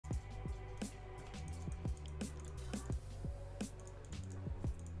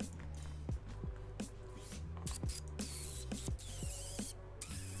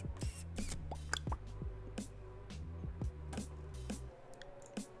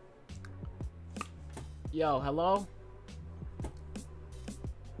Yo, hello?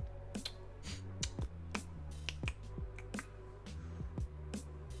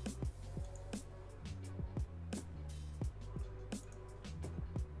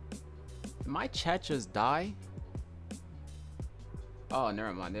 Did my chat just die? Oh,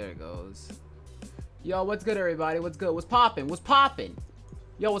 never mind. There it goes. Yo, what's good, everybody? What's good? What's poppin'? What's poppin'?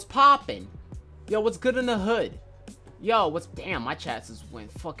 Yo, what's poppin'? Yo, what's good in the hood? Yo, what's... Damn, my chat just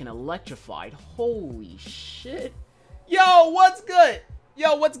went fucking electrified. Holy shit. Yo, what's good?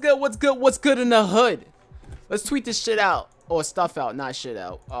 Yo, what's good? What's good? What's good in the hood? Let's tweet this shit out. Or stuff out, not shit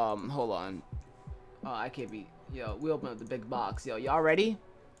out. Hold on. Oh, I can't be... Yo, we open up the big box. Yo, y'all ready?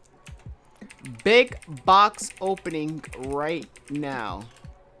 Big box opening right now.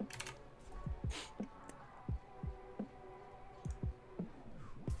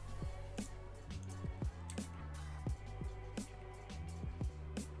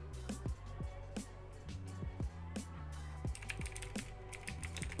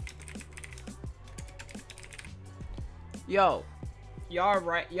 Yo, y'all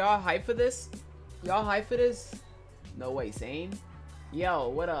right? Y'all hype for this? Y'all hype for this? No way, Sane. Yo,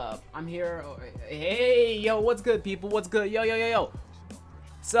 what up? I'm here. Hey, yo, what's good, people? What's good? Yo, yo, yo, yo.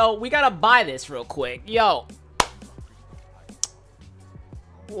 So we gotta buy this real quick. Yo,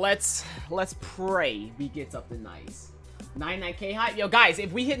 let's pray we get something nice. 99K hype. Yo, guys,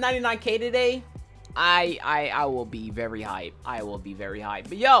 if we hit 99K today, I will be very hype. I will be very hype.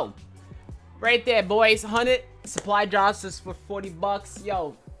 But yo, right there, boys. 100 supply drops just for 40 bucks.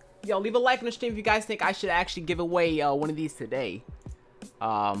 Yo, leave a like on the stream if you guys think I should actually give away one of these today.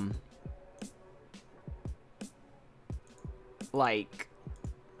 Like,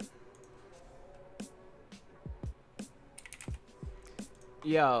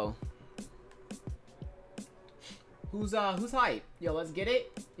 yo, who's hype? Yo, let's get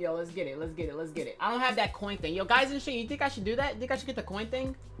it. Yo, let's get it. Let's get it. Let's get it. I don't have that coin thing. Yo, guys in the stream, you think I should do that? You think I should get the coin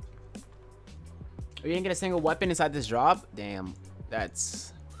thing? You didn't get a single weapon inside this drop? Damn,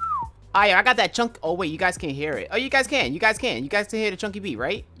 that's... Oh, yeah, I got that chunk. Oh, wait, you guys can't hear it. Oh, you guys can. You guys can. You guys can hear the chunky beat,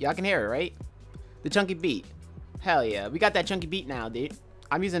 right? Y'all can hear it, right? The chunky beat. Hell yeah. We got that chunky beat now, dude.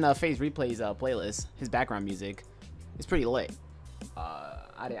 I'm using FaZe Replay's playlist. His background music. It's pretty lit. I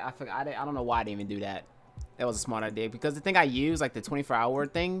don't know why I didn't even do that. That was a smart idea. Because the thing I used, like the 24-hour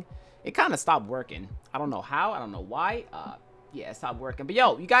thing, it kind of stopped working. I don't know how. I don't know why. Yeah, it stopped working. But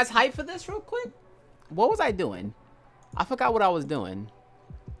yo, you guys hyped for this real quick? What was I doing? I forgot what I was doing.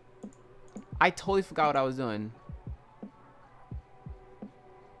 I totally forgot what I was doing.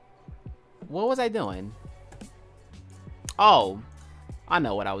 What was I doing? Oh, I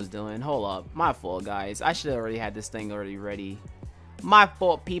know what I was doing. Hold up. My fault, guys. I should have already had this thing already ready. My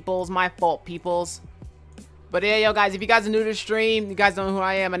fault, peoples. My fault, peoples. But yeah, yo, guys, if you guys are new to the stream, you guys don't know who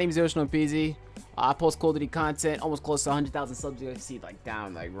I am. My name is Yoshino I post Call of Duty content, almost close to 100,000 subs. You can see like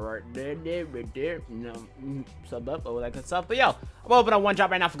down, like right there, you know, sub up, all that good stuff. But yo, I'm opening up one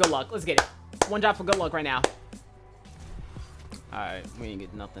drop right now for good luck. Let's get it. One drop for good luck right now. All right, we ain't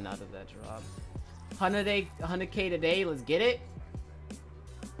get nothing out of that drop. 100K today. Let's get it.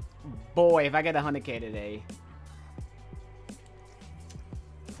 Boy, if I get 100K today,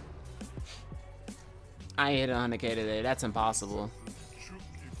 I ain't hit 100K today. That's impossible.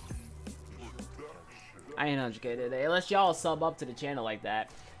 I ain't 100K today. Unless y'all sub up to the channel like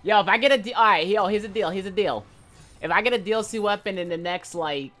that. Yo, if I get a deal... Alright, yo, here's a deal. Here's a deal. If I get a DLC weapon in the next,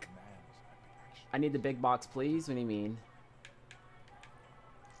 like... I need the big box, please. What do you mean?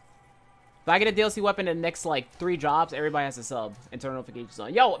 If I get a DLC weapon in the next, like, 3 drops, everybody has to sub and turn notifications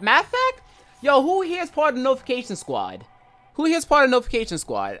on. Yo, matter of fact... Yo, who here is part of the notification squad? Who here is part of the notification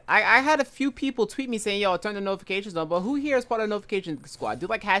squad? I had a few people tweet me saying, yo, turn the notifications on. But who here is part of the notification squad? Do,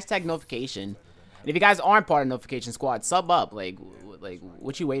 like, hashtag notification. And if you guys aren't part of the notification squad, sub up. Like,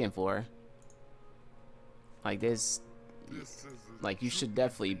 what you waiting for? Like, this... Like, you should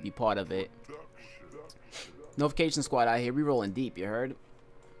definitely be part of it. Notification squad out here. We rolling deep, you heard?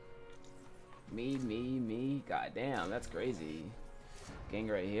 Me. God damn, that's crazy. Gang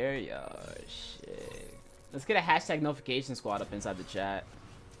right here. Yo, shit. Let's get a hashtag notification squad up inside the chat.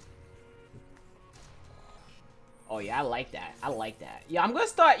 Oh yeah, I like that. I like that. Yeah, I'm gonna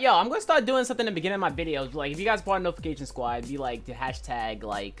start doing something in the beginning of my videos. Like, if you guys part of notification squad, be like the hashtag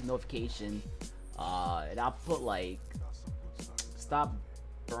like notification. And I'll put like stop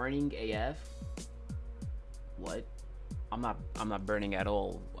burning AF. What? I'm not burning at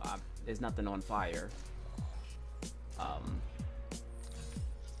all. There's nothing on fire.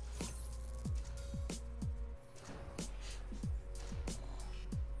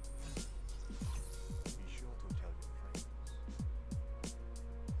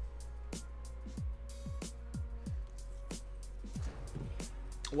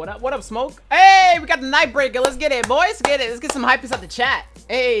 What up? What up, Smoke? Hey, we got the Nightbreaker. Let's get it, boys. Get it. Let's get some hype inside the chat.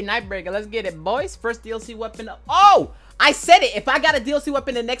 Hey, Nightbreaker. Let's get it, boys. First DLC weapon up. Oh, I said it. If I got a DLC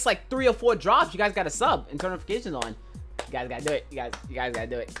weapon in the next like 3 or 4 drops, you guys got to sub and turn notifications on. You guys gotta do it. You guys gotta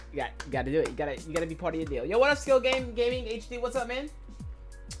do it. You gotta do it. You gotta be part of your deal. Yo, what up, Skill Gaming HD? What's up, man?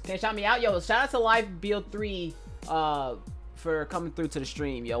 Can you shout me out? Yo, shout out to Live BO3 for coming through to the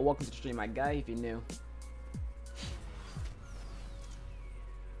stream. Yo, welcome to the stream, my guy, if you're new.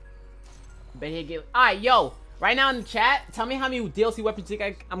 Alright, yo, right now in the chat, tell me how many DLC weapons you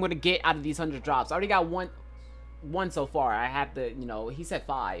think I'm gonna get out of these 100 drops. I already got one so far. I have to, you know, he said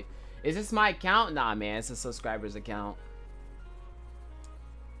 5. Is this my account? Nah, man, it's a subscriber's account.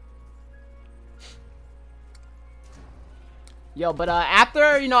 Yo, but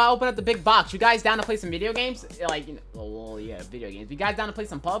after, you know, I open up the big box, you guys down to play some video games? Like, you know, well, yeah, video games. You guys down to play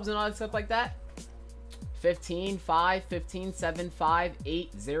some pubs and all that stuff like that? 15, 5, 15, 7, 5,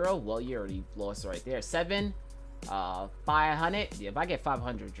 8, 0. Well, you already lost right there. 7, 500. Yeah, if I get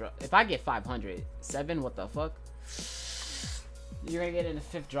 500, 7, what the fuck? You're gonna get in the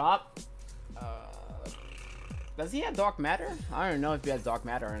 5th drop. Does he have Dark Matter? I don't know if he has Dark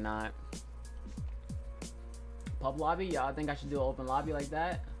Matter or not. Pub lobby? Yeah, I think I should do an open lobby like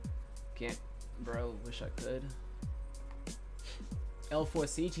that. Can't, bro. Wish I could. L4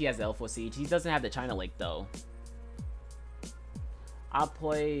 Siege? He has the L4 Siege. He doesn't have the China Lake, though. I'll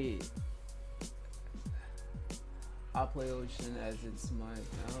play Ocean as it's my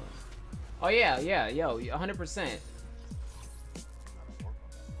account. Oh, yeah, yo, 100%.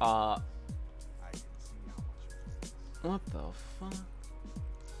 What the fuck?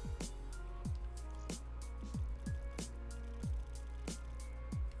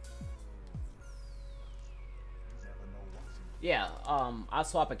 Yeah, I'll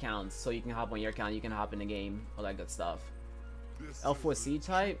swap accounts so you can hop on your account, you can hop in the game, all that good stuff. L4C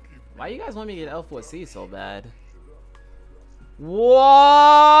type? Why you guys want me to get L4C so bad?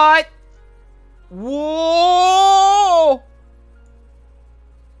 What? Whoa!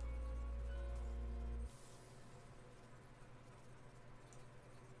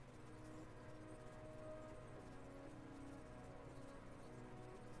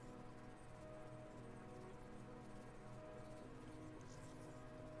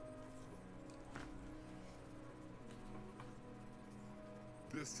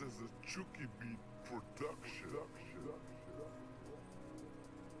 This is a Chucky Beat production.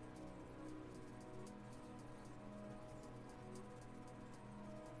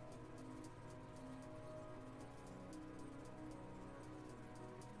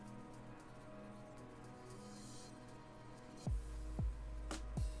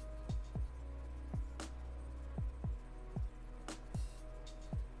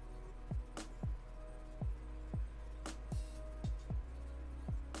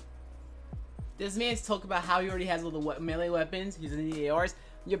 This man's talking about how he already has all the melee weapons. He's in the ARs.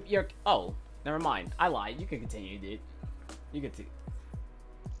 Oh, never mind. I lied. You can continue, dude. You can.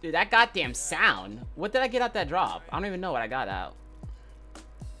 Dude, that goddamn sound. What did I get out that drop? I don't even know what I got out.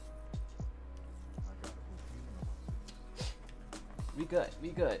 We good. We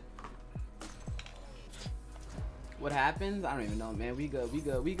good. What happens? I don't even know, man. We good. We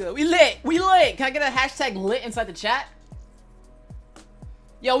good. We good. We lit. We lit. Can I get a hashtag lit inside the chat?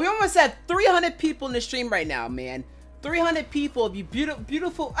 Yo, we almost had 300 people in the stream right now, man. 300 people. You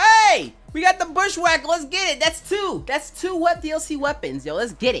beautiful. Hey, we got the bushwhacker. Let's get it. That's 2. That's 2 DLC weapons, yo.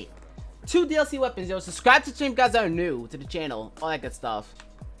 Let's get it. 2 DLC weapons, yo. Subscribe to the stream, guys that are new to the channel. All that good stuff.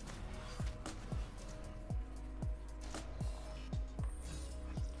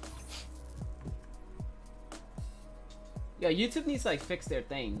 Yo, YouTube needs to like fix their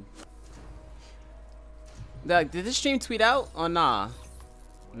thing. Did this stream tweet out? Oh, nah.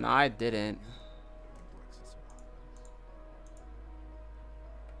 No, I didn't.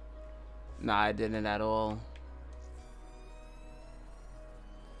 Nah, I didn't at all.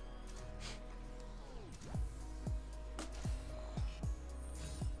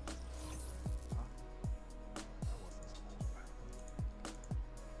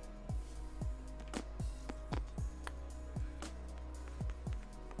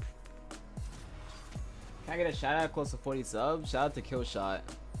 Can I get a shout out close to 40 subs? Shout out to Killshot.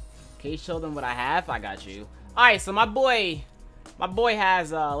 Can you show them what I have? I got you. Alright, so my boy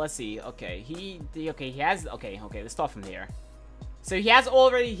has let's see. Okay, he has okay, let's start from there. So he has all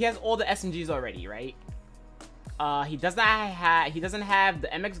the SMGs already, right? He doesn't have the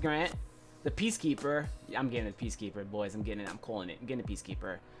MX Grant, the Peacekeeper. I'm getting the Peacekeeper, boys. I'm calling it. I'm getting the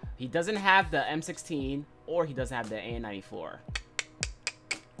Peacekeeper. He doesn't have the M16 or he doesn't have the AN-94.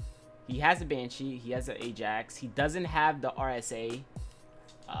 He has the Banshee. He has the Ajax. He doesn't have the RSA.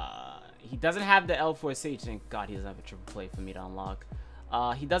 He doesn't have the L4CH. Thank God he doesn't have a triple play for me to unlock.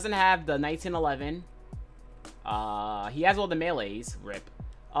 He doesn't have the 1911. He has all the melees. Rip.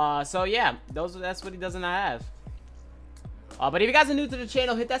 So yeah, that's what he doesn't have. But if you guys are new to the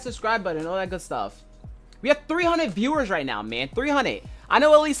channel, hit that subscribe button, all that good stuff. We have 300 viewers right now, man. 300. I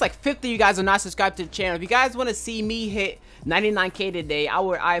know at least like 50 of you guys are not subscribed to the channel. If you guys want to see me hit 99K today,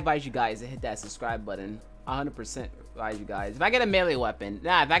 I advise you guys to hit that subscribe button. 100% advise you guys. If I get a melee weapon,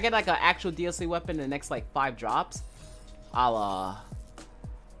 if I get like an actual DLC weapon in the next like 5 drops, I'll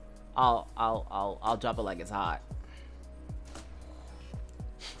drop it like it's hot.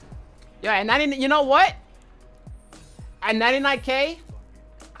 Yeah, and 90, you know what? At 99K,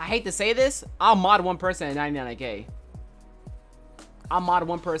 I hate to say this, I'll mod one person at 99K. I'll mod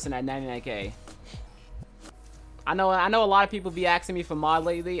one person at 99K. I know a lot of people be asking me for mod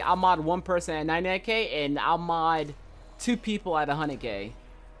lately. I'll mod one person at 99K and I'll mod 2 people at 100K.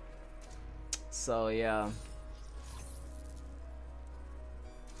 So yeah.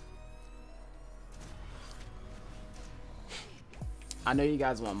 I know you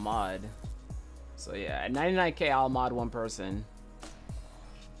guys want mod. So yeah, at 99K I'll mod one person.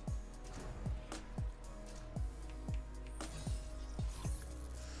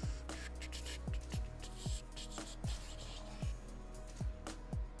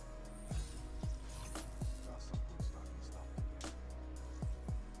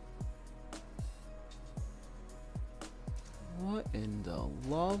 What in the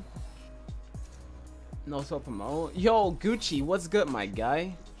love? No so promote. Yo, Gucci, what's good, my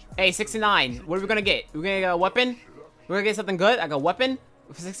guy? Hey, 69. What are we gonna get? We're gonna get a weapon? We're gonna get something good? Like a weapon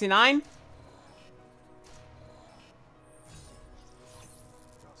for 69?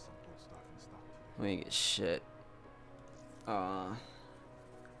 We ain't get shit.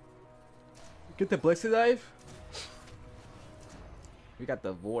 Get the Blixie Knife? We got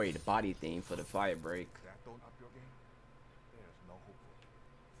the Void body theme for the fire break.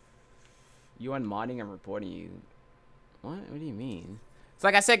 You unmodding and reporting you. What? What do you mean? So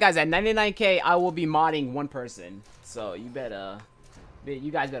like I said, guys, at 99K, I will be modding one person. So you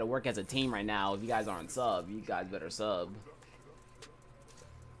guys better work as a team right now. If you guys aren't sub, you guys better sub.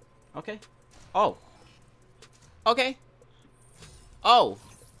 Okay. Oh. Okay. Oh.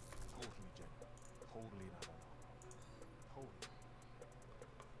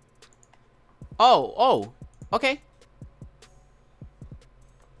 Oh. Oh. Okay.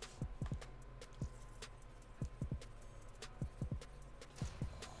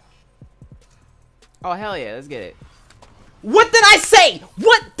 Oh, hell yeah, let's get it. What did I say?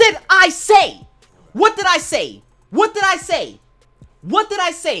 What did I say? What did I say? What did I say? What did I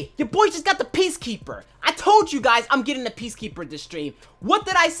say? Your boy just got the Peacekeeper. I told you guys I'm getting the Peacekeeper this stream. What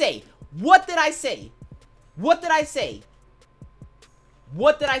did I say? What did I say? What did I say?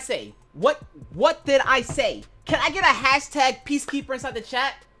 What did I say? What did I say? Can I get a hashtag Peacekeeper inside the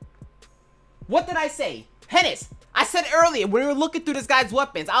chat? What did I say? Hennis, I said earlier when we were looking through this guy's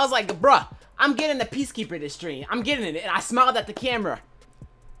weapons, I was like, bruh, I'm getting the Peacekeeper this stream. I'm getting it. And I smiled at the camera.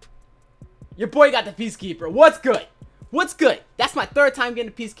 Your boy got the Peacekeeper. What's good? What's good? That's my 3rd time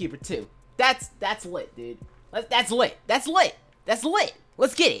getting the Peacekeeper too. That's lit, dude. That's lit. That's lit. That's lit.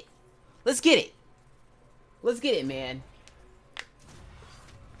 Let's get it. Let's get it. Let's get it, man.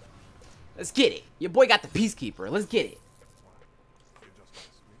 Let's get it. Your boy got the Peacekeeper. Let's get it.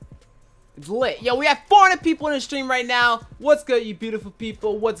 It's lit. Yo, we have 400 people in the stream right now. What's good, you beautiful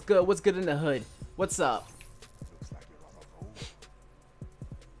people? What's good? What's good in the hood? What's up?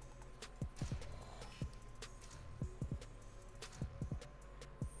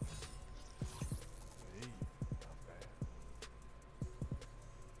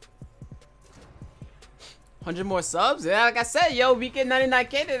 $100 more subs? Yeah, like I said, yo, we get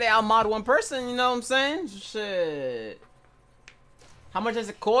 99K today. I'll mod one person, you know what I'm saying? Shit. How much does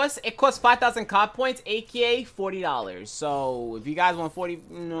it cost? It costs 5,000 COD points, aka $40. So if you guys want 40,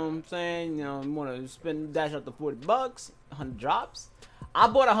 you know what I'm saying? You know, you want to spend dash out the 40 bucks, 100 drops. I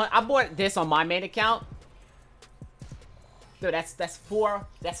bought this on my main account. Dude, that's four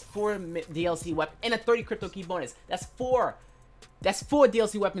DLC weapons and a 30 crypto key bonus. That's four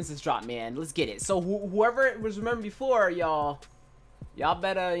DLC weapons that's dropped, man. Let's get it. So whoever was remembering before, y'all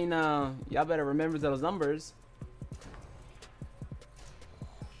better, you know, y'all better remember those numbers.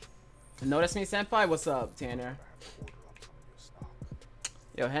 Notice me, senpai? What's up, Tanner?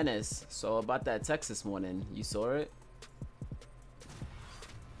 Yo, Hennis. So about that text this morning, you saw it?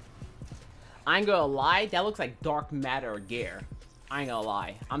 I ain't gonna lie, that looks like dark matter gear. I ain't gonna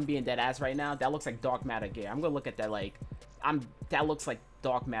lie. I'm being dead ass right now. That looks like dark matter gear. I'm gonna look at that like, that looks like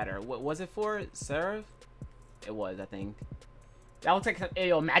dark matter. What was it for? Seraph? It was, I think. That looks like, hey,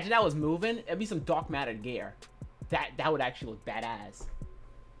 yo, imagine that was moving. It'd be some dark matter gear. That would actually look badass.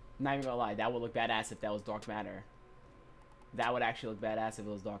 Not even gonna lie, that would look badass if that was dark matter. That would actually look badass if it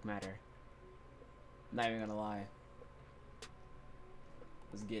was dark matter. Not even gonna lie.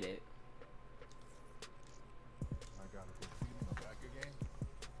 Let's get it. I got a good feeling of back again.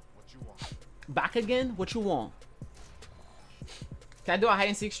 What you want? Back again? What you want? Can I do a hide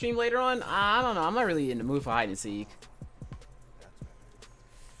and seek stream later on? I don't know. I'm not really in the mood for hide and seek.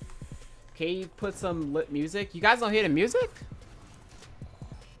 Can you put some lit music? You guys don't hear the music?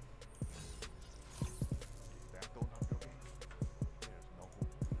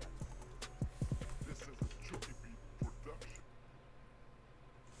 This is a Chucky Beat production.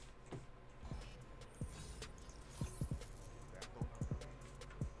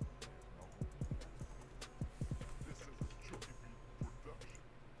 This is a Chucky Beat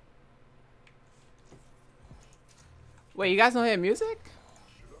production. Wait, you guys don't hear music?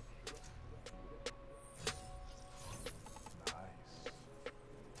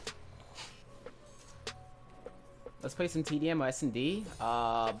 Let's play some TDM or S&D.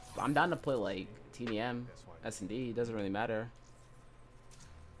 I'm down to play like TDM, S&D. It doesn't really matter.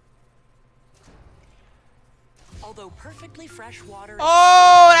 Although perfectly fresh water.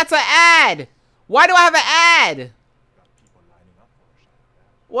 Oh, that's an ad. Why do I have an ad?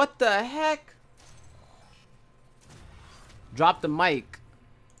 What the heck? Drop the mic.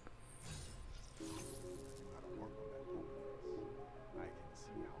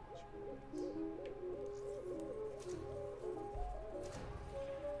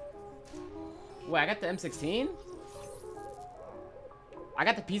 Wait, I got the M16? I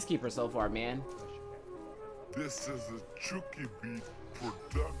got the Peacekeeper so far, man. This is a Chucky Beat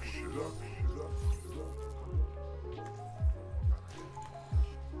production.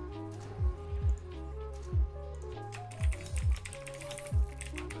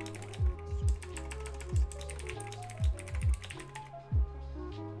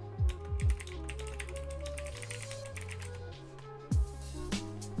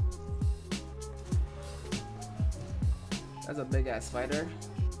 That's a big ass spider.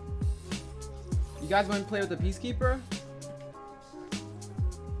 You guys want to play with the Peacekeeper?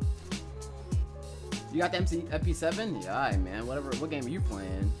 You got the MP7? Yeah, man. Whatever. What game are you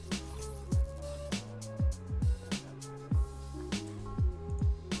playing?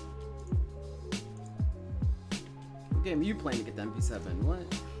 What game are you playing to get the MP7? What?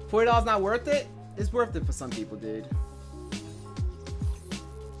 $40 not worth it? It's worth it for some people, dude.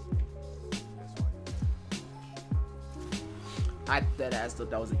 I dead ass thought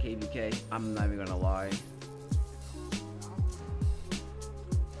that was a KVK. I'm not even gonna lie.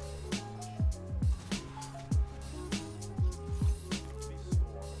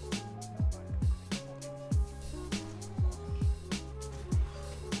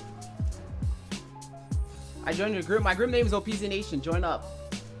 I joined your group. My group name is OPZ Nation. Join up.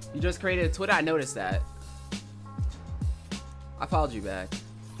 You just created a Twitter. I noticed that. I followed you back.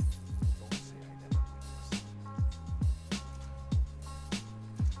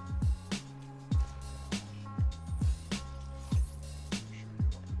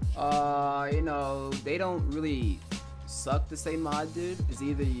 You know, they don't really suck to say mod, dude. It's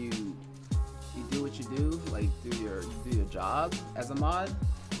either you do what you do, like do your job as a mod,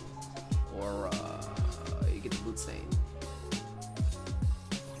 or you get the boot stain.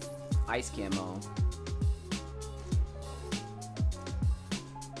 Ice camo.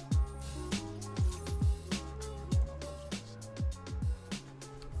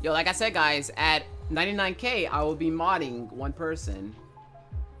 Yo, like I said, guys, at 99K, I will be modding one person.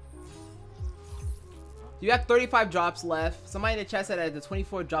 You have 35 drops left. Somebody in the chat said at the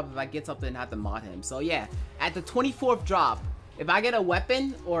 24th drop, if I get something, I have to mod him. So yeah, at the 24th drop, if I get a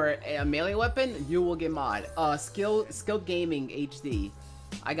weapon or a melee weapon, you will get mod. Skilled Gaming HD.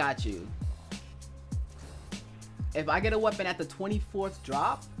 I got you. If I get a weapon at the 24th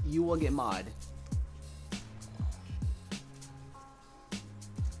drop, you will get mod.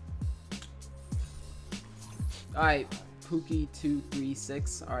 Alright,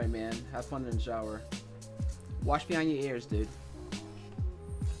 Pookie236. Alright, man. Have fun in the shower. Wash behind your ears, dude.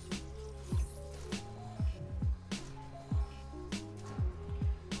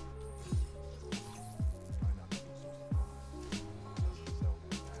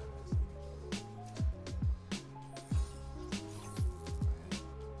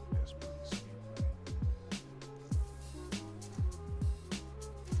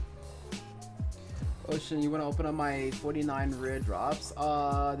 Ocean, you want to open up my 49 rare drops?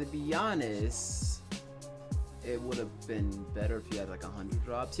 To be honest, it would have been better if you had like 100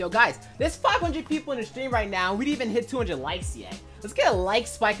 drops. Yo, guys, there's 500 people in the stream right now. We didn't even hit 200 likes yet. Let's get a like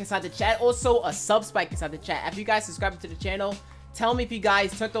spike inside the chat. Also, a sub spike inside the chat. After you guys subscribe to the channel, tell me if you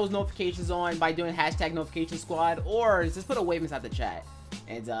guys took those notifications on by doing hashtag notification squad, or just put a wave inside the chat.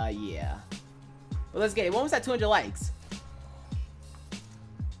 And, yeah. But let's get it. When was that 200 likes?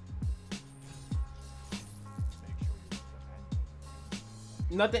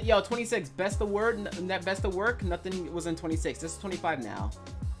 Nothing, yo, 26, best of word, best of work, nothing was in 26. This is 25 now.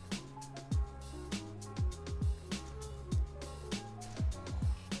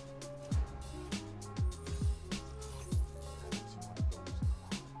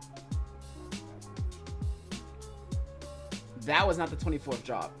 That was not the 24th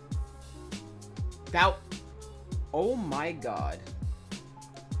drop. That, oh my god.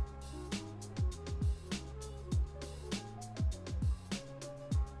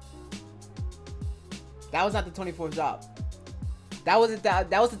 That was not the 24th drop. That was the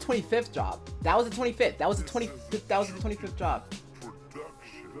 25th drop. That was the 25th. That was the 25th. That was the 25th drop.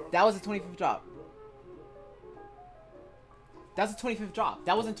 That was the 25th drop. That was the 25th drop.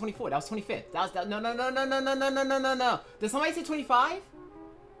 That wasn't 24. That was 25th. That was no. Did somebody say 25?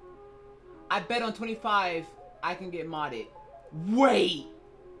 I bet on 25 I can get modded. Wait.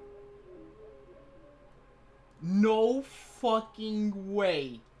 No fucking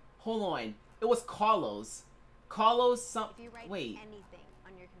way. Hold on. It was Carlos. Carlos wait.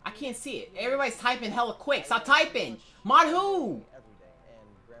 I can't see it. Everybody's typing hella quick. Stop typing. Mod who?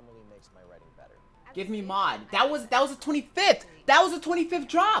 Give me mod. That was the 25th. That was the 25th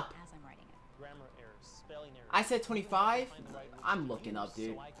drop. I said 25. I'm looking up,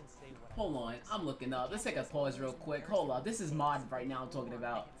 dude. Hold on. I'm looking up. Let's take a pause real quick. Hold up. This is mod right now I'm talking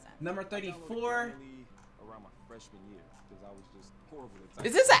about. Number 34.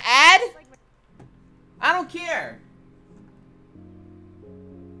 Is this an ad? I don't care.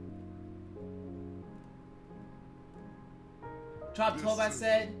 Drop 12, I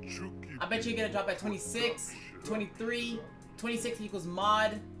said. I bet you're gonna drop at 26, 23, 26 equals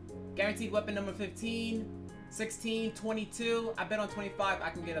mod. Guaranteed weapon number 15, 16, 22. I bet on 25 I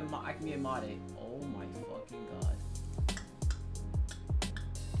can get modded. Oh my fucking god.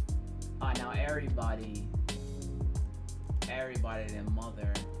 Alright, now everybody and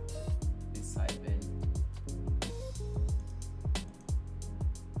mother is typing.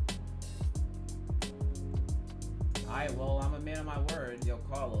 Alright, well, I'm a man of my word. Yo,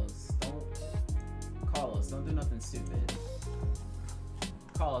 Carlos, don't do nothing stupid.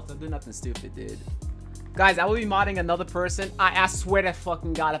 Carlos, don't do nothing stupid, dude. Guys, I will be modding another person. I swear to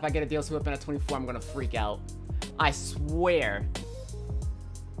fucking god, if I get a DLC weapon at 24, I'm gonna freak out. I swear.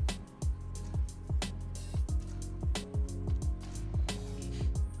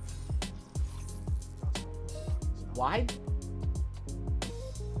 Why?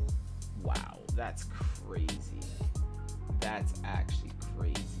 Wow, that's crazy. That's actually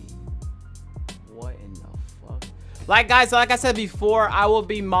crazy. What in the fuck? Like, guys, like I said before, I will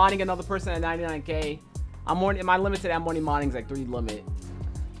be modding another person at 99k. I'm only, my limit to that money modding is like 3 limit.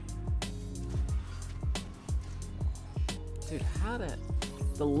 Dude, how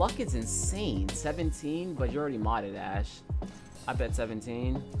the luck is insane. 17, but you're already modded, Ash. I bet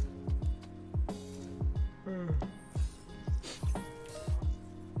 17.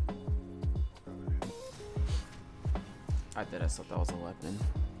 I thought that was a weapon.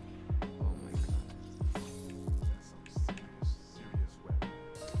 Oh my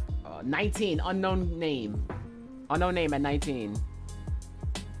god. 19, unknown name. Unknown name at 19.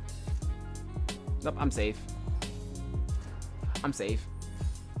 Nope, I'm safe. I'm safe.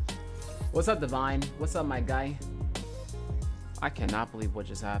 What's up, Divine? What's up, my guy? I cannot believe what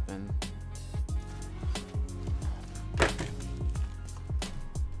just happened.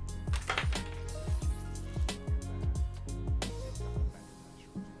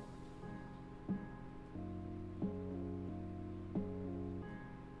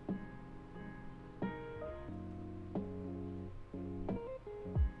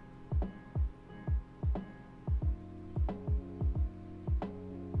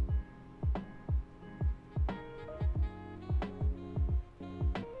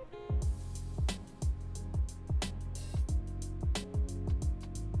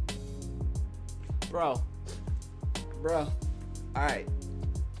 Bro. Alright.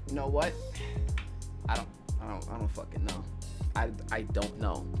 You know what? I don't fucking know. I don't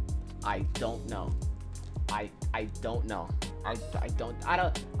know. I don't know. I don't know.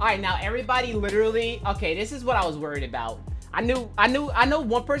 Alright, now everybody literally, okay, this is what I was worried about. I know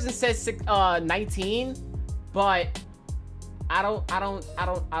one person says 19, but I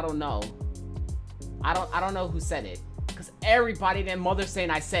don't know. I don't know who said it. Because everybody and their mother saying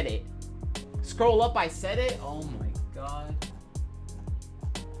I said it. Scroll up, I said it? Oh my god.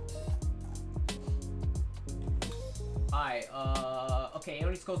 Alright, okay, it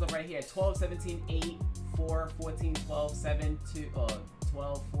only goes up right here. 12, 17, 8, 4, 14, 12, 7, 2,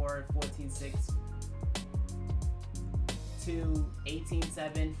 12, 4, 14, 6, 2, 18,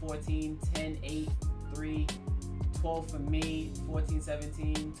 7, 14, 10, 8, 3, 12 for me, 14,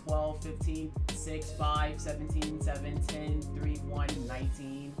 17, 12, 15, 6, 5, 17, 7, 10, 3, 1,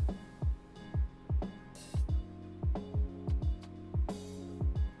 19.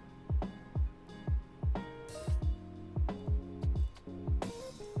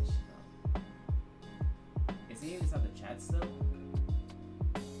 Is he inside the chat still?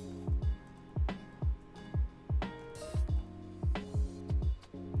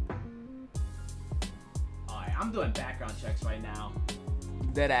 I'm doing background checks right now.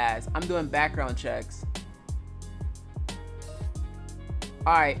 Dead ass. I'm doing background checks.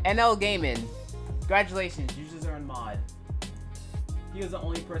 Alright, NL Gaming. Congratulations, you just earned mod. He was the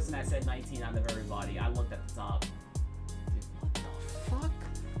only person that said 19 out of everybody. I looked at the top. Dude, what the fuck?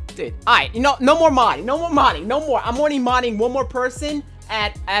 Dude, alright, you know, no more modding. No more modding. No more. I'm only modding one more person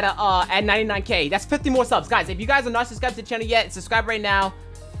at 99k. That's 50 more subs. Guys, if you guys are not subscribed to the channel yet, subscribe right now.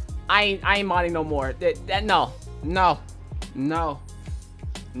 I ain't modding no more. No.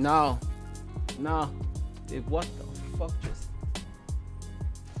 Dude, what the fuck just...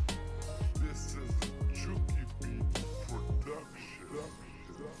 This is a Chucky Beat production.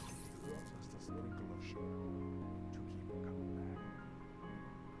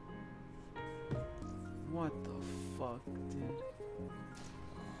 What the fuck, dude?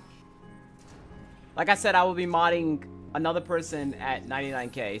 Like I said, I will be modding another person at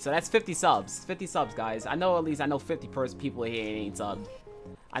 99k. So that's 50 subs. 50 subs, guys. I know 50 people here ain't subbed.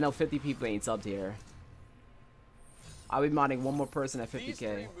 I know 50 people ain't subbed here. I'll be modding one more person at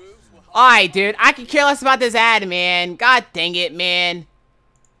 50k. Alright, dude. I can care less about this ad, man. God dang it, man.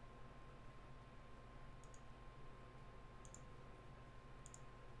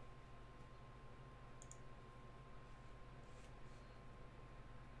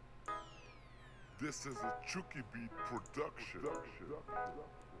 This is a Chucky Beat production.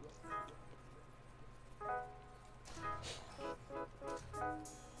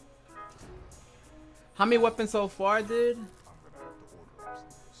 How many weapons so far, dude?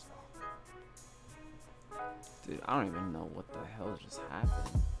 Dude, I don't even know what the hell just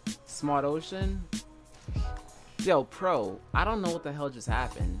happened. Smart Ocean? Yo, Pro, I don't know what the hell just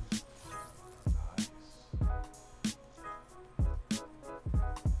happened.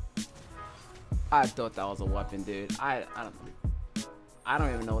 I thought that was a weapon, dude. I don't know. I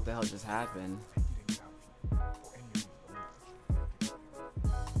don't even know what the hell just happened.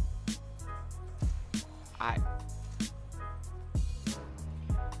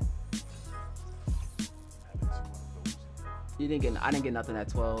 I didn't get nothing at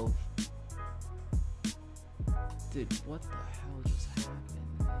 12. Dude, what the hell just happened,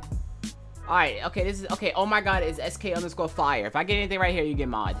 man? Alright, okay, this is okay. Oh my god, it's SK_fire. If I get anything right here, you get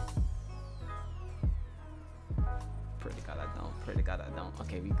mod. Pray to God I don't. Pray to God I don't.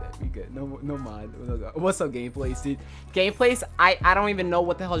 Okay, we good. No mod. What's up, gameplays, dude? Gameplays, I don't even know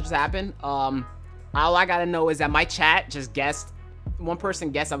what the hell just happened. All I gotta know is that my chat just guessed. One person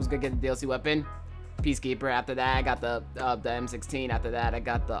guessed I was gonna get the DLC weapon. Peacekeeper. After that, I got the M16. After that, I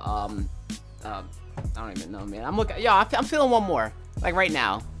got the I don't even know, man. I'm looking. Yo, I'm feeling one more. Like right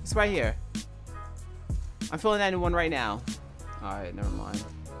now. It's right here. I'm feeling that one right now. All right, never mind.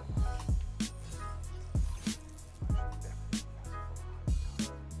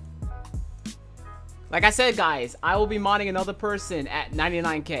 Like I said, guys, I will be modding another person at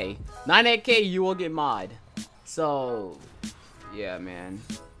 99k. 98k, you will get mod. So, yeah, man.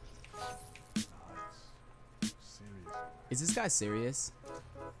 Is this guy serious?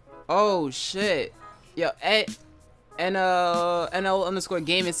 Oh shit. Yo,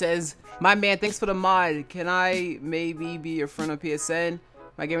 NL_gaming says, my man, thanks for the mod. Can I maybe be your friend on PSN?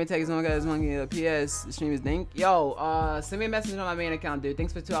 My gaming tag is one guy is on PS. The stream is Dink. Yo, send me a message on my main account, dude.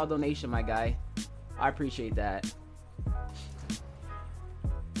 Thanks for $2 donation, my guy. I appreciate that.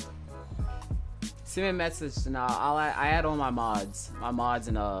 Send me a message and I add all my mods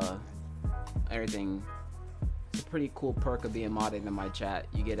and everything. It's a pretty cool perk of being modded in my chat.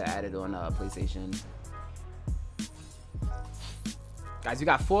 You get it added on PlayStation. Guys, we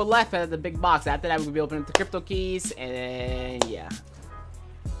got 4 left at the big box. After that, we're gonna be opening the crypto keys, and yeah.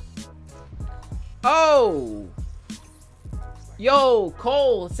 Oh! Yo,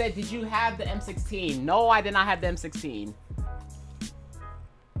 Cole said, did you have the M16? No, I did not have the M16.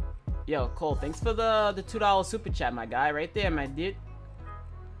 Yo, Cole, thanks for the $2 super chat, my guy. Right there, my dude.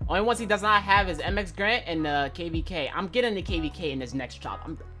 Only ones he does not have is MX Grant and KVK. I'm getting the KVK in this next drop.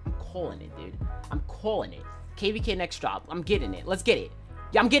 I'm calling it, dude. I'm calling it. KVK next drop. I'm getting it. Let's get it.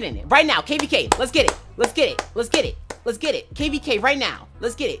 Yeah, I'm getting it. Right now, KVK. Let's get it. Let's get it. Let's get it. Let's get it. KVK right now.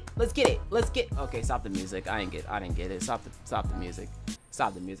 Let's get it. Let's get it. Let's get. Okay, stop the music. I didn't get it. Stop the music.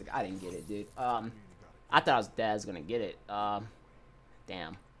 Stop the music. I didn't get it, dude. I thought I was Dad's gonna get it.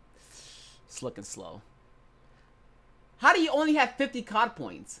 Damn. It's looking slow. How do you only have 50 COD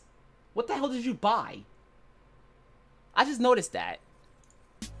points? What the hell did you buy? I just noticed that.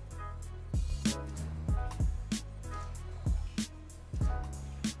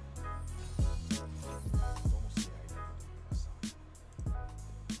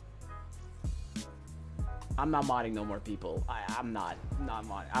 I'm not modding no more people. I'm not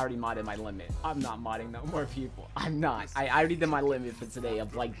modding. I already modded my limit. I'm not modding no more people. I'm not. I already did my limit for today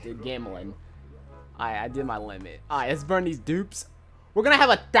of like gambling. I did my limit. Alright, let's burn these dupes. We're gonna have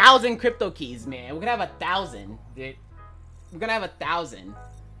 1,000 crypto keys, man. We're gonna have 1,000, dude. We're gonna have 1,000.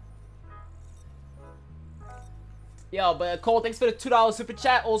 Yo, but Cole, thanks for the $2 super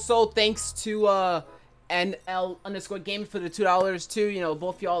chat. Also, thanks to NL_gaming for the $2 too. You know,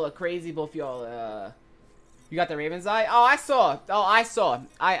 both y'all are crazy. Both y'all you got the Raven's Eye? Oh, I saw. Oh, I saw.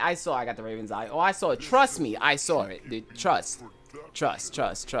 I saw I got the Raven's Eye. Oh, I saw it. Trust me, I saw it, dude. Trust. Trust.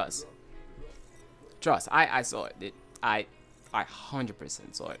 I saw it, dude. I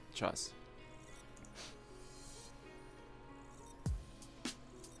 100% saw it. Trust.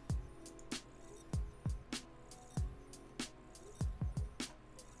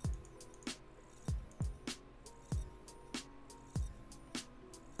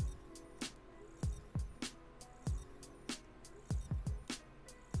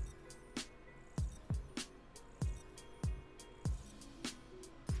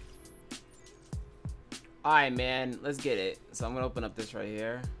 Alright, man, let's get it. So I'm gonna open up this right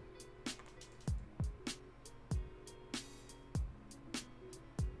here.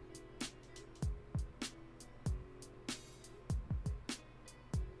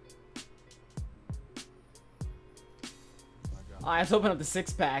 Alright, let's open up the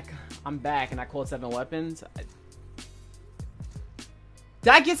 6-pack. I'm back and I called 7 weapons.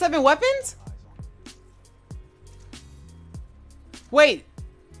 Did I get 7 weapons? Wait.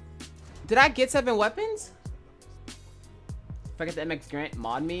 Did I get 7 weapons? If I get the MX Grant,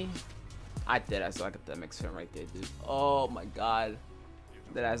 mod me. I did. I saw I got the MX Grant right there, dude. Oh my god.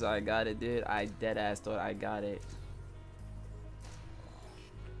 Dead ass thought I got it, dude. I dead ass thought I got it.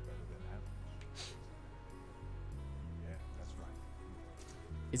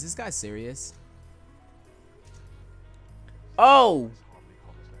 Is this guy serious? Oh!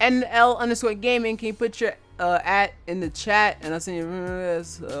 NL_gaming, can you put your at in the chat and I'll send you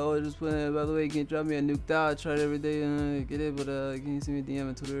just put it, by the way, you can drop me a nuked out. I try it every day and get it, but can you send me a DM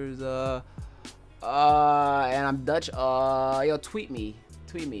on Twitter's and I'm Dutch. Yo, tweet me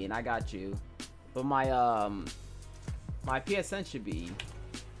and I got you. But my my PSN should be,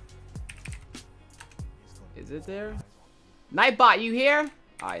 is it there? Nightbot, you here?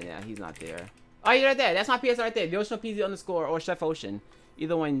 Alright, yeah, he's not there. Oh, you're right there. That's my PSN right there. TheOceanPZ_ or Chef Ocean.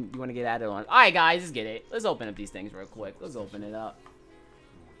 Either one you want to get added on. Alright, guys, let's get it. Let's open up these things real quick. Let's open it up.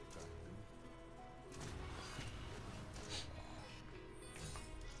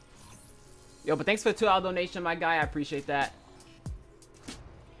 Yo, but thanks for the $2 donation, my guy. I appreciate that.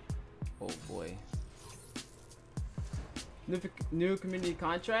 Oh, boy. New community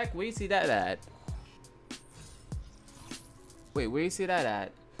contract? Where you see that at? Wait, where you see that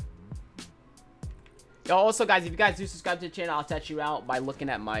at? Yo, also, guys, if you guys do subscribe to the channel, I'll touch you out by looking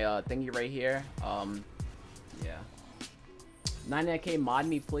at my thingy right here. Yeah. 99K mod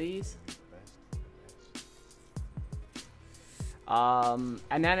me, please. At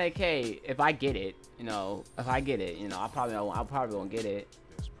 99K, if I get it, you know, I probably won't get it.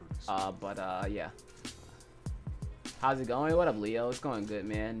 Yeah. How's it going? What up, Leo? It's going good,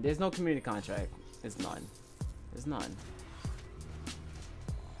 man. There's no community contract. There's none. There's none.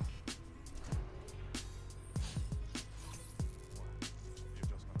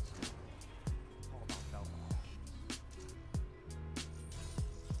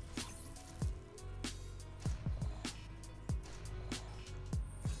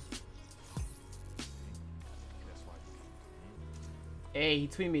 Hey, he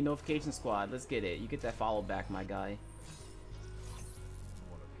tweeted me notification squad. Let's get it. You get that follow back, my guy.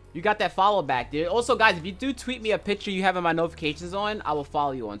 You got that follow back, dude. Also, guys, if you do tweet me a picture you having my notifications on, I will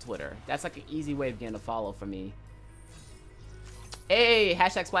follow you on Twitter. That's like an easy way of getting a follow from me. Hey,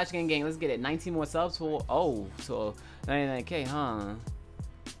 hashtag Splash Gang. Let's get it. 19 more subs for, oh, so 99K, huh?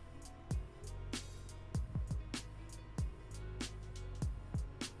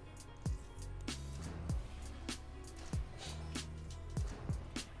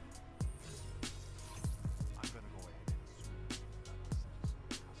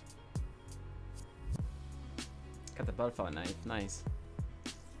 butterfly knife. Nice.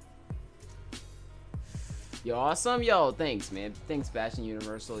 Yo, awesome. Yo, thanks, man. Thanks, Bastion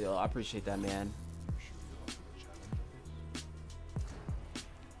Universal. Yo, I appreciate that, man.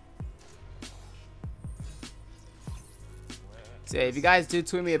 So if you guys do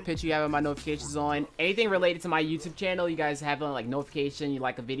tweet me a picture you have my notifications on, anything related to my YouTube channel, you guys have like notification, you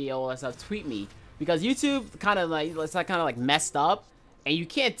like a video, all that stuff, tweet me. Because YouTube kind of like, it's like kind of like messed up, and you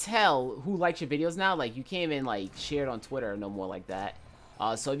can't tell who likes your videos now. Like you can't even like share it on Twitter no more like that.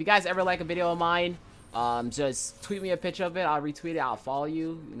 So if you guys ever like a video of mine, just tweet me a picture of it. I'll retweet it. I'll follow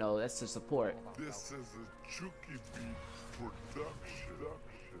you. You know, that's the support. This is a Chucky Beat production.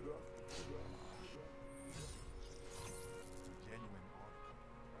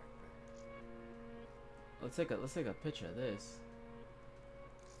 Let's take a picture of this.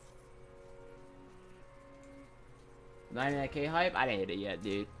 99K hype? I didn't hit it yet,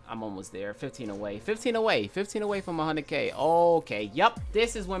 dude. I'm almost there. 15 away. 15 away. 15 away from 100K. Okay. Yup.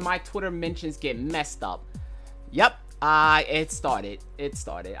 This is when my Twitter mentions get messed up. Yup. It started. It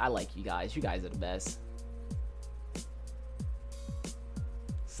started. I like you guys. You guys are the best.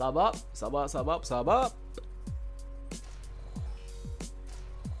 Sub up. Sub up. Sub up. Sub up.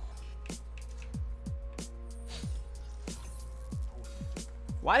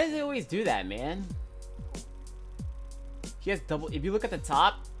 Why does it always do that, man? He has double. If you look at the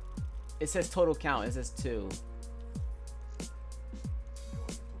top, it says total count. It says 2.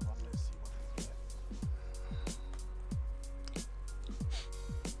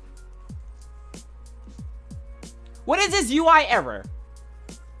 What is this UI error?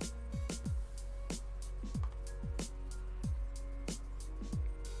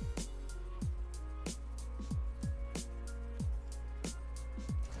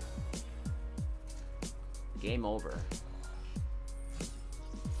 Game over.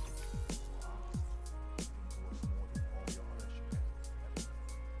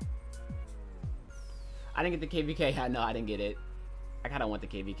 I didn't get the KVK. No, I didn't get it. I kind of want the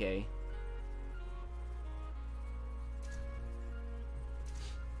KVK.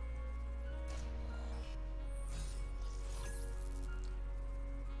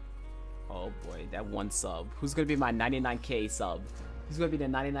 Oh boy, that one sub. Who's gonna be my 99K sub? Who's gonna be the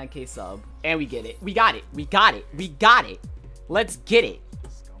 99K sub? And we get it. We got it. We got it. We got it. Let's get it.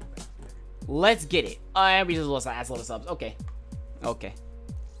 Let's get it. And we just lost our ass load of subs. Okay. Okay.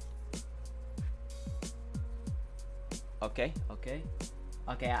 Okay. Okay.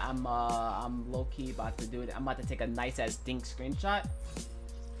 Okay. I'm low key about to do it. I'm about to take a nice ass dink screenshot.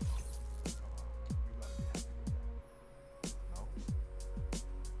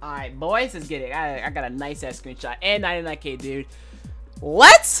 All right, boys, let's get it. I got a nice ass screenshot and 99K, dude.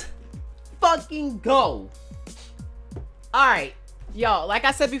 Let's fucking go. All right. Yo, like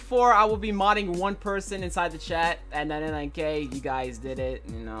I said before, I will be modding one person inside the chat at 99K. You guys did it.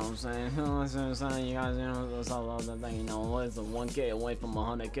 You know what I'm saying? You know what I'm saying? You guys, you know, it's all the thing. You know, it's a 1K away from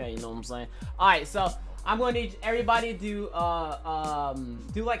 100K. You know what I'm saying? All right, so I'm going to need everybody to do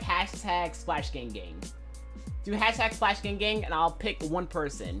like hashtag splash gang gang. Do hashtag splash gang gang, and I'll pick one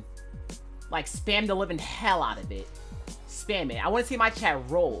person. Like spam the living hell out of it. Spam it. I want to see my chat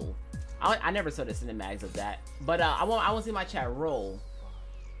roll. I never saw the cinematics of that, but I want to see my chat roll.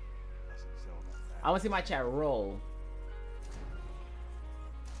 I want to see my chat roll.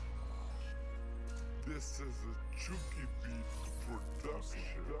 This is a Chucky Beat production.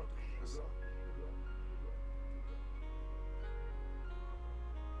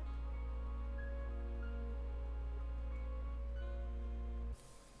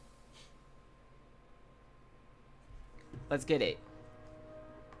 Let's get it.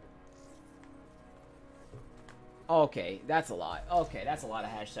 Okay, that's a lot. Okay, that's a lot of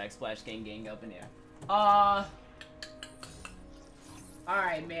hashtag splash gang gang up in there.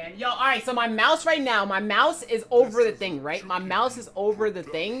 Alright, man. Yo, alright, so my mouse right now, my mouse is over the thing, right? My mouse is over the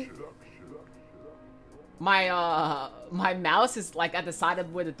thing. My mouse is like at the side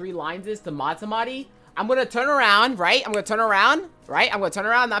of where the 3 lines is to Matamati. I'm gonna turn around, right? I'm gonna turn around, right? I'm gonna turn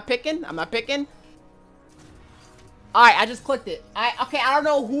around, I'm not picking. I'm not picking. Alright, I just clicked it. Okay, I don't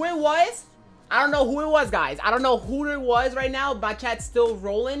know who it was. I don't know who it was, guys. I don't know who it was right now. My chat's still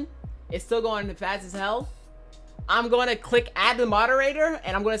rolling. It's still going fast as hell. I'm going to click add the moderator,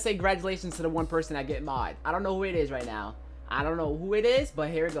 and I'm going to say congratulations to the one person that get mod. I don't know who it is right now. I don't know who it is, but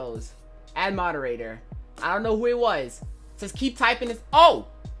here it goes. Add moderator. I don't know who it was. It says keep typing this. Oh,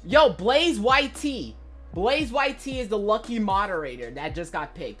 yo, Blaze YT. Blaze YT is the lucky moderator that just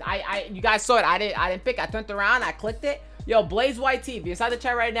got picked. You guys saw it. I didn't pick. I turned around. I clicked it. Yo, Blaze YT, if you're inside the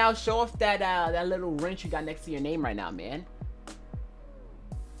chat right now, show off that that little wrench you got next to your name right now, man.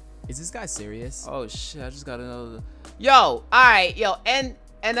 Is this guy serious? Oh shit, I just got another. Yo, alright, yo,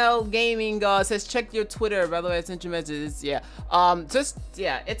 NL Gaming says check your Twitter. By the way, I sent you messages. Yeah.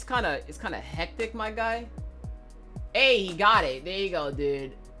 It's kinda hectic, my guy. Hey, he got it. There you go,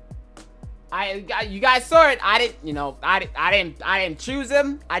 dude. You guys saw it. I didn't choose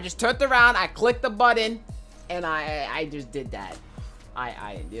him. I just turned around, I clicked the button, and I just did that.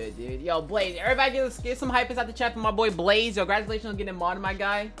 I didn't do it, dude. Yo, Blaze, everybody get some hype inside the chat for my boy Blaze. Yo, congratulations on getting mod, my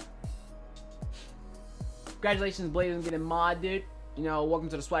guy. Congratulations, Blaze, on getting mod, dude. You know, welcome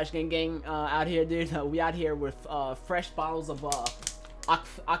to the Splash Gang out here, dude. We out here with fresh bottles of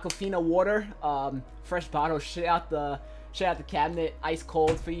Aquafina water. Fresh bottles, shit out the cabinet, ice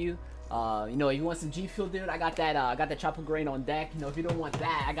cold for you. You know, if you want some G Fuel, dude, I got that Tropical Grain on deck. You know, if you don't want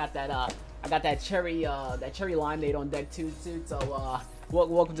that, I got that cherry limeade on deck too. So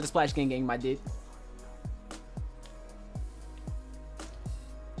welcome to the Splash Gang, my dude.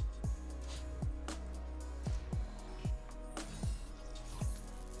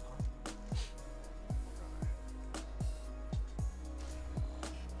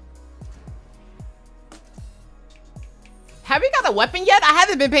 Have you got a weapon yet? I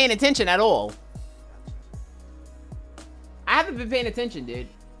haven't been paying attention at all. I haven't been paying attention, dude.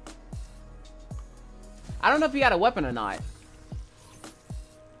 I don't know if you got a weapon or not.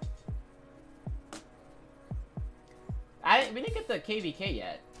 We didn't get the KVK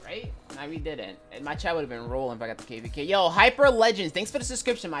yet, right? No, we didn't. And my chat would have been rolling if I got the KVK. Yo, Hyper Legends, thanks for the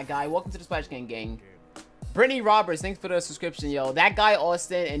subscription, my guy. Welcome to the Splash Gang. Brittany Roberts, thanks for the subscription, yo. That guy,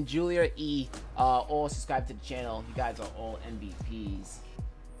 Austin, and Julia E, all subscribe to the channel. You guys are all MVPs.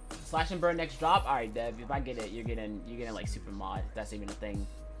 Slash and burn next drop. All right, Dev. If I get it, you're getting like super mod. If that's even a thing.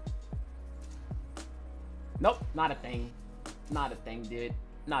 Nope, not a thing. Not a thing, dude.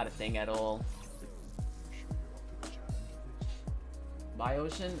 Not a thing at all. Bye,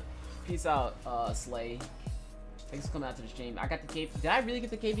 Ocean. Peace out, Slay. Thanks for coming out to the stream. I got the K. Did I really get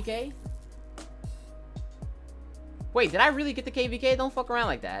the KVK? Wait, did I really get the KVK? Don't fuck around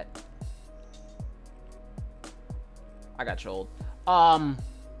like that. I got trolled. Yeah,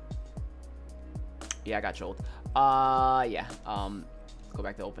 I got trolled. Yeah. Let's go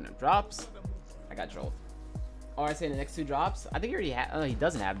back to open up drops. I got trolled. Oh, I say the next two drops. I think he already had. Oh, he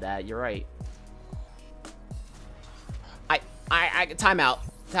doesn't have that. You're right. Timeout.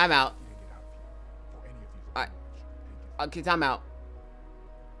 Timeout. Okay, timeout.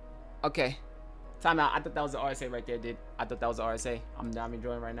 Okay. Timeout. I thought that was the RSA right there, dude. I thought that was the RSA. I'm not even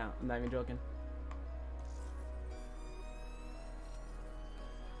joking right now. I'm not even joking.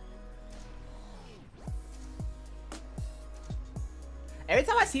 Every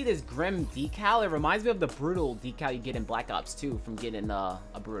time I see this Grim decal, it reminds me of the Brutal decal you get in Black Ops 2 from getting a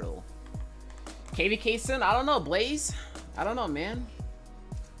Brutal. KVK soon? I don't know, Blaze. I don't know, man.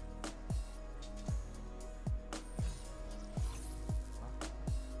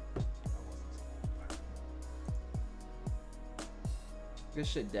 Good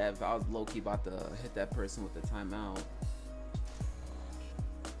shit, Dev. I was low-key about to hit that person with the timeout.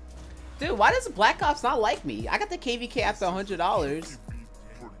 Dude, why does Black Ops not like me? I got the KVK after $100.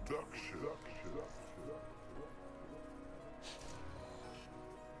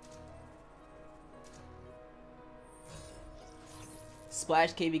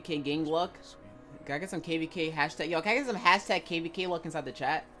 Splash KVK gang luck. Can I get some KVK hashtag? Yo, can I get some hashtag KVK luck inside the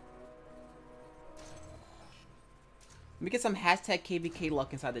chat? Let me get some hashtag KVK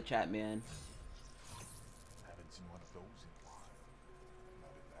luck inside the chat, man. Haven't seen one of those in a while. Not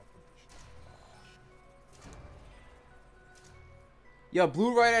in that condition. Yo,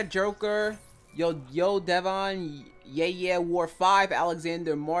 Blue Rider Joker. Yo, Devon. Yeah, War 5.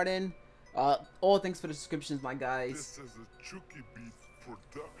 Alexander Martin. All thanks for the subscriptions, my guys. This is a Chucky Beat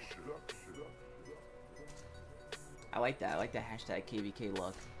production. I like that. I like that hashtag KVK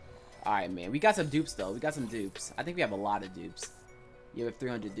luck. Alright, man. We got some dupes, though. We got some dupes. I think we have a lot of dupes. Yeah, we have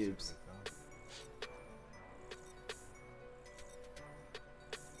 300 dupes.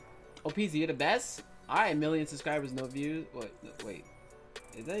 Oh, PZ, you're the best? Alright, million subscribers, no views. Wait.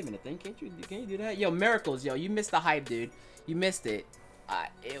 Is that even a thing? Can you do that? Yo, Miracles, yo. You missed the hype, dude. You missed it.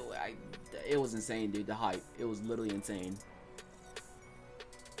 It was insane, dude. The hype. It was literally insane.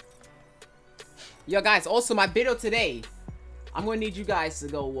 Yo, guys. Also, my video today. I'm gonna need you guys to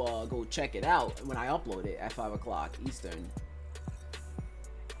go check it out when I upload it at 5 o'clock Eastern.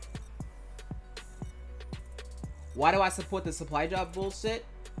 Why do I support the supply drop bullshit?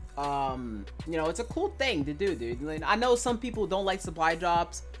 You know, it's a cool thing to do, dude. Like, I know some people don't like supply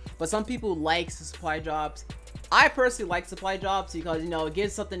drops, but some people like supply drops. I personally like supply drops because, you know, it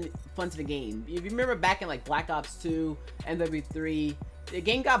gives something fun to the game. If you remember back in like Black Ops 2, MW3, the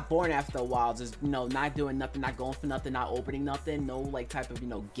game got boring after a while. Just, you know, not doing nothing, not going for nothing, not opening nothing. No, like, type of, you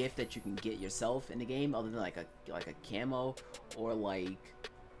know, gift that you can get yourself in the game other than, like a camo or, like,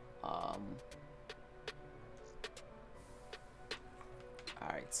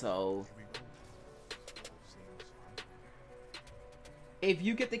 Alright, so... If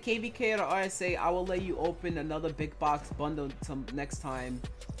you get the KVK or the RSA, I will let you open another big box bundle next time.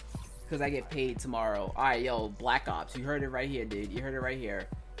 Because I get paid tomorrow. Alright, yo, Black Ops. You heard it right here, dude. You heard it right here.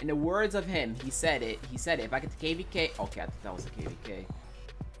 In the words of him, he said it. He said it. If I get the KVK... Okay, I thought that was the KVK.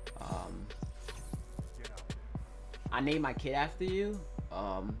 I named my kid after you.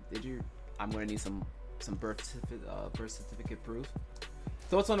 Did you... I'm going to need some birth certificate proof.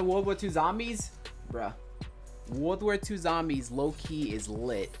 Thoughts on the World War II zombies? Bruh. World War II zombies low-key is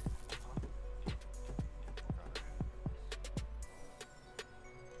lit.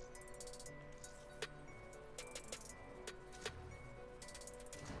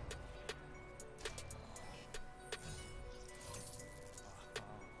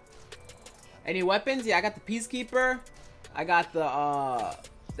 Any weapons? Yeah, I got the Peacekeeper. I got the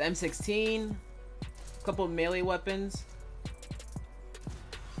M16. A couple of melee weapons.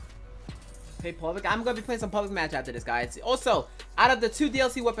 Play public. I'm gonna be playing some public match after this, guys. Also, out of the 2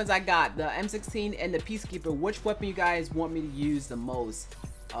 DLC weapons I got, the M16 and the Peacekeeper, which weapon you guys want me to use the most?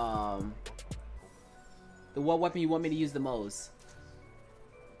 What weapon you want me to use the most?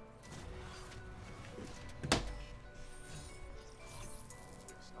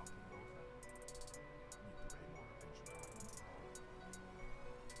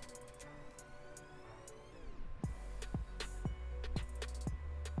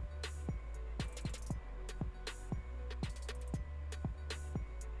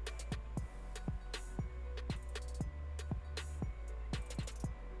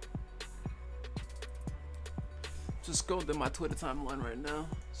 Just scrolling through my Twitter timeline right now.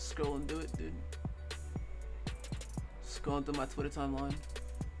 Scrolling through it, dude. Scrolling through my Twitter timeline.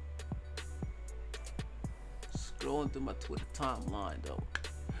 Scrolling through my Twitter timeline, though.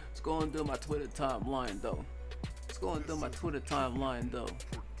 Scrolling through my Twitter timeline, though. Scrolling through my Twitter timeline, though.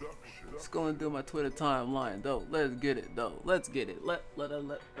 Scrolling through my Twitter timeline, though. Let's get it, though. Let's get it.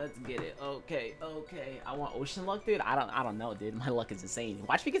 Let's get it. Okay. I want ocean luck, dude. I don't know, dude. My luck is insane.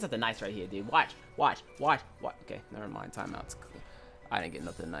 Watch me get something nice right here, dude. Watch. Okay, never mind. Timeouts. I didn't get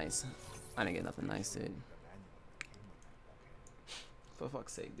nothing nice. Dude. For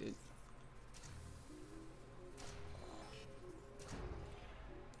fuck's sake, dude.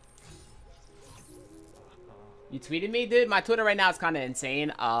 You tweeted me, dude? My Twitter right now is kind of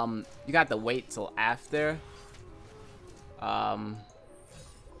insane. You got to wait till after. You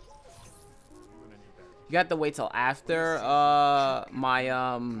got to wait till after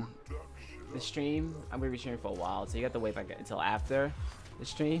the stream. I'm gonna be streaming for a while, so you have to wait until after the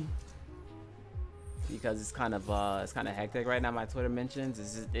stream because it's kind of hectic right now. My Twitter mentions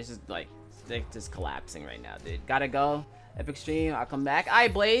it's just like they're just collapsing right now, dude. Gotta go. Epic stream. I'll come back.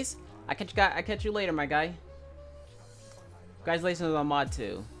 Alright, Blaze. I catch you later, my guy. Congratulations on mod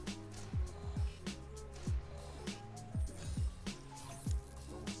 2.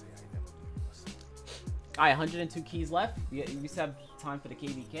 Alright, 102 keys left. We still have time for the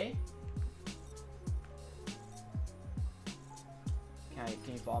KVK.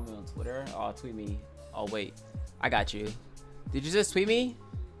 Can you follow me on Twitter? Oh, tweet me. Oh, wait. I got you. Did you just tweet me?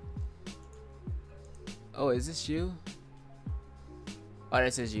 Oh, is this you? Oh,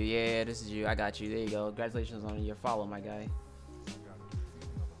 this is you. Yeah, this is you. I got you. There you go. Congratulations on your follow, my guy.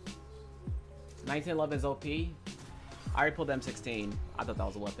 1911 is OP. I already pulled M16. I thought that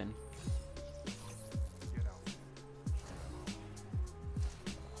was a weapon.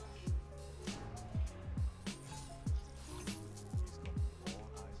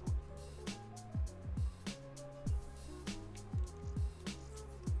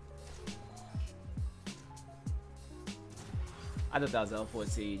 I thought that was L4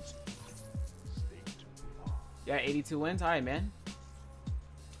 Siege. Yeah, 82 wins. All right, man.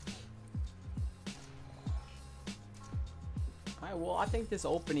 Alright, well, I think this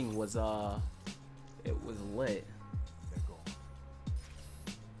opening was, it was lit.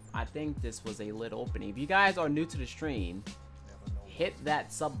 I think this was a lit opening. If you guys are new to the stream, hit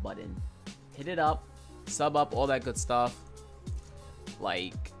that sub button. Hit it up, sub up, all that good stuff.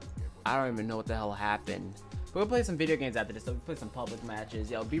 Like, I don't even know what the hell happened. We'll play some video games after this, so we'll play some public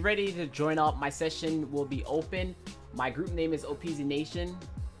matches. Yo, be ready to join up. My session will be open. My group name is OPZ Nation.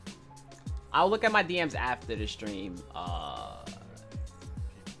 I'll look at my DMs after the stream.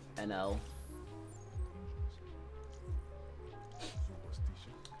 NL.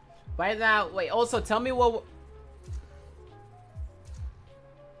 Right now, wait, also tell me what...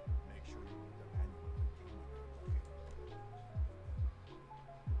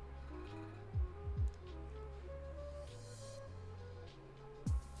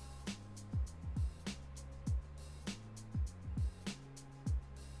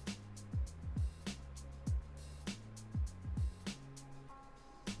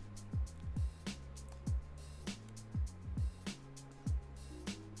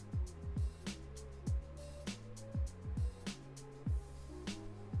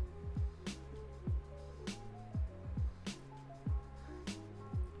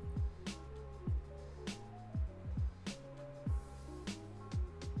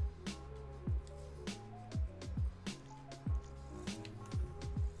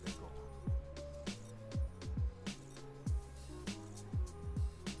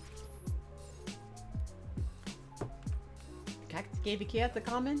 Cactus gave a key at the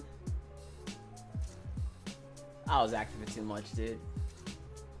common? I was active it too much, dude.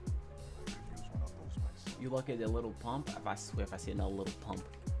 You look at the little pump. If I swear, if I see another little pump.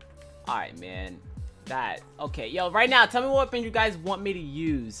 Alright, man. That. Okay, yo, right now, tell me what weapon you guys want me to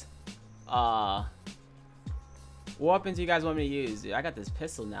use. What weapons you guys want me to use? Dude, I got this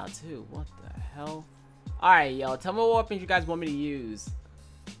pistol now, too. What the hell? Alright, yo, tell me what weapons you guys want me to use.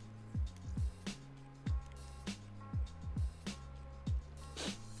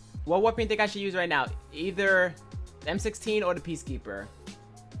 What weapon do you think I should use right now? Either the M16 or the Peacekeeper.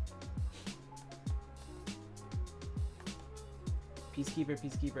 Peacekeeper,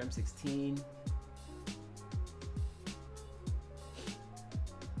 M16.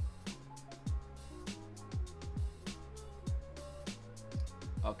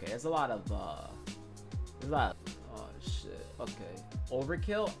 Okay, there's a lot of, oh shit, okay.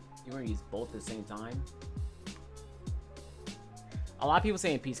 Overkill? You wanna use both at the same time? A lot of people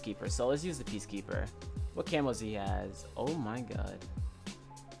saying Peacekeeper, so let's use the Peacekeeper. What camos he has? Oh my god.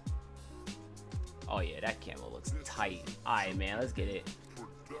 Oh yeah, that camo looks tight. Alright, man, let's get it.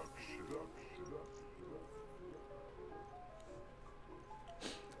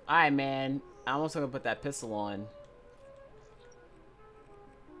 Alright, man. I'm also gonna put that pistol on.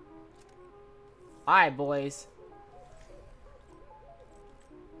 Alright, boys.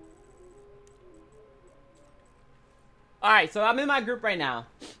 Alright, so I'm in my group right now.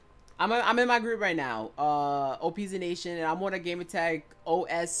 I'm in my group right now. OP's a Nation, and I'm on a gamer tag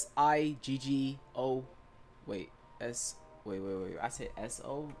OSIGGO. Wait, wait. I said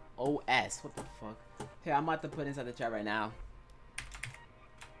SOOS. What the fuck? Hey, I'm about to put inside the chat right now.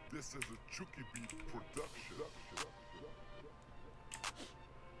 This is a Chucky Beat production.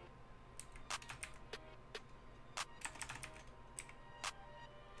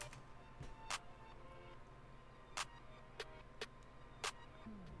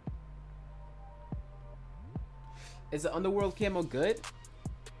 Is the Underworld camo good?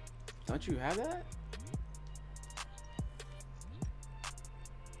 Don't you have that?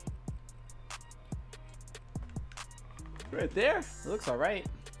 Right there. It looks alright.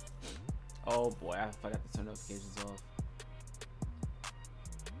 Oh boy, I forgot to turn notifications off.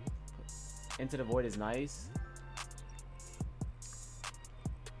 Into the Void is nice.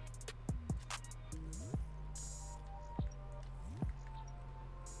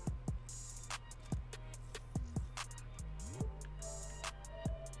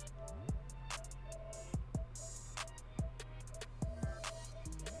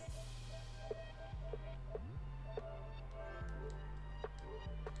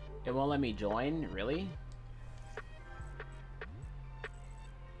 It won't let me join? Really?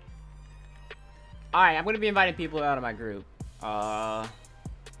 Alright, I'm gonna be inviting people out of my group.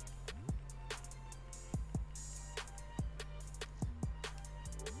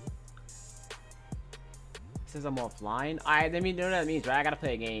 Says I'm offline. Alright, let me know what that means, right? I gotta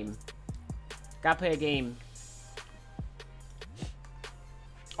play a game. Gotta play a game.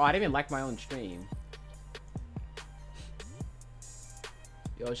 Oh, I didn't even like my own stream.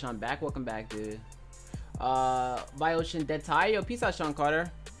 Yo, Sean back. Welcome back, dude. By Ocean Dead Tie. Yo, peace out, Sean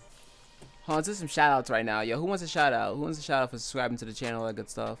Carter. Hold on, let's do some shout outs right now. Yo, who wants a shout out? Who wants a shout out for subscribing to the channel? All that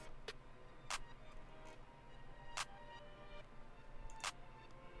good stuff.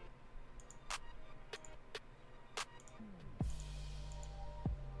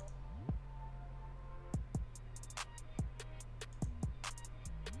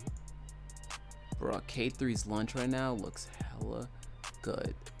 Bro, K3's lunch right now looks hella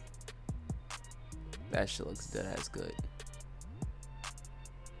good. That shit looks dead as good.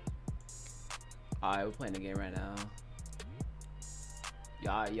 Alright, we're playing the game right now.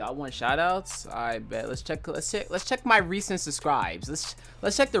 Y'all want shoutouts? I bet. Let's check my recent subscribes.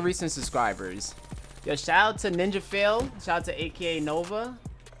 Let's check the recent subscribers. Yo, shout out to Ninja Phil. Shout out to AKA Nova.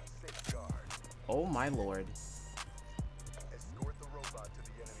 Oh my lord.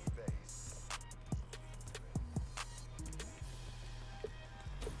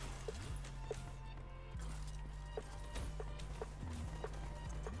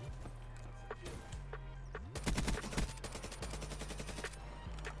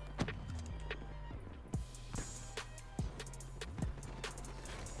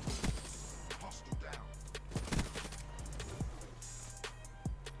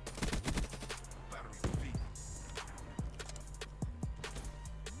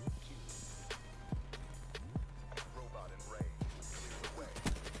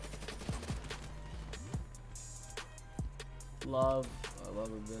 I love a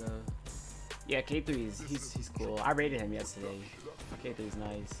bit of. Yeah, K3 he's cool. I rated him yesterday. K3's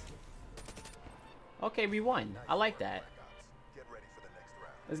nice. Okay, we won. I like that.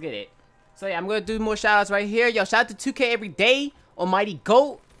 Let's get it. So yeah, I'm gonna do more shout outs right here. Yo, shout out to 2K every day, Almighty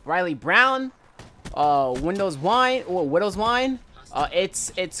Goat, Riley Brown, Windows Wine or Widow's Wine.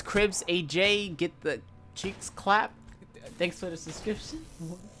 It's Cribs AJ. Get the cheeks clap. Thanks for the subscription.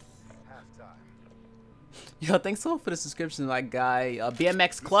 Yo, thanks so much for the subscription, my guy.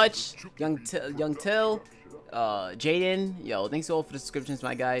 BMX Clutch, Young Till, Jaden. Yo, thanks all for the subscriptions,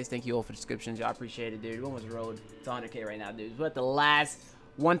 my guys. Thank you all for the subscriptions. Y'all appreciate it, dude. We almost rode to 100K right now, dude. We're at the last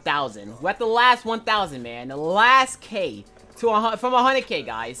 1,000. We're at the last 1,000, man. The last K to from 100K,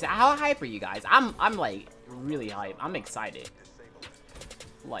 guys. How hype are you guys? I'm like really hype. I'm excited.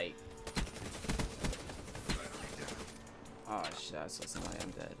 Like, oh shit! I saw somebody.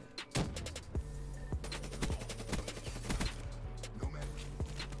 I'm dead.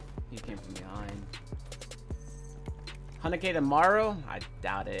 He came from behind. 100K tomorrow? I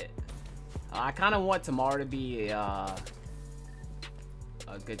doubt it. I kind of want tomorrow to be a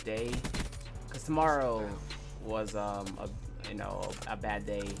good day, cause tomorrow was a bad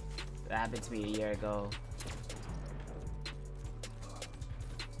day. That happened to me a year ago.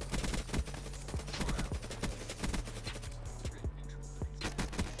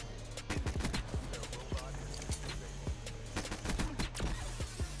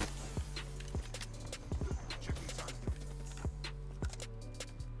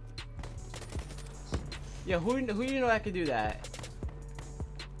 Yo, who you know that could do that?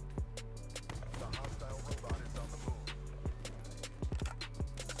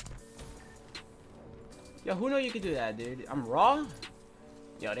 Yo, who know you could do that, dude? I'm raw?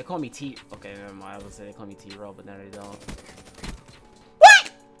 Yo, they call me T. Okay, never mind. I was say they call me T-Raw, but no, they don't.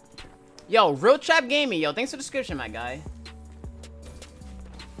 What? Yo, Real Trap Gaming. Yo, thanks for the description, my guy.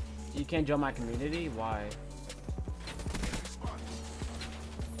 You can't join my community? Why?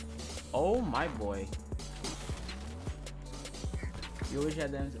 Oh, my boy. You wish you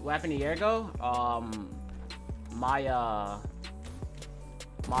had them. What happened a year ago? My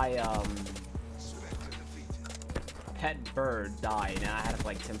pet bird died, and I had it for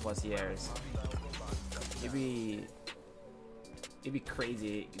like 10+ years. It'd be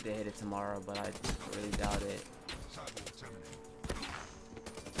crazy to hit it tomorrow, but I really doubt it.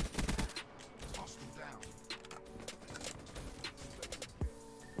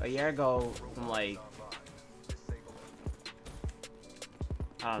 A year ago, from like,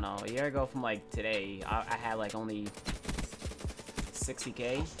 I don't know, a year ago from like today, I had like only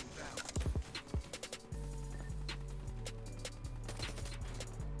 60K.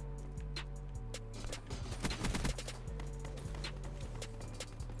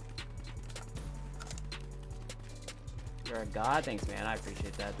 You're a god? Thanks, man. I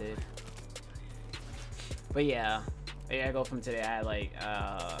appreciate that, dude. But yeah, a year ago from today, I had like,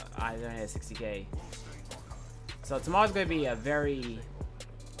 I only had 60K. So tomorrow's gonna be a very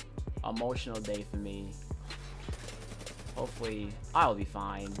emotional day for me. Hopefully, I'll be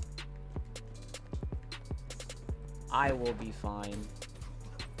fine. I will be fine.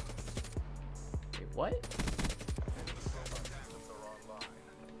 Wait, what?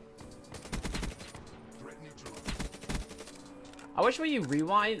 I wish when you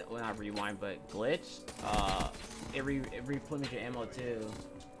rewind, well not rewind, but glitch, it replenishes your ammo too.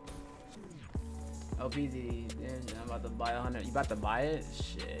 OPZ, I'm about to buy 100. You about to buy it?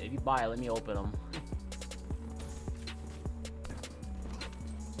 Shit, if you buy it, let me open them.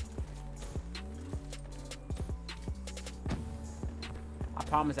 I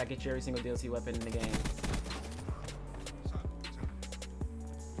promise I get you every single DLC weapon in the game.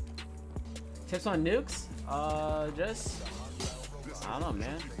 Tips on nukes? Just, I don't know,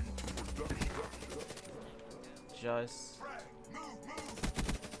 man. Just,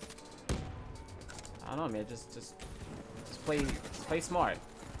 I don't know, man. Just play smart.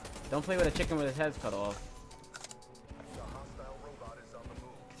 Don't play with a chicken with his head cut off.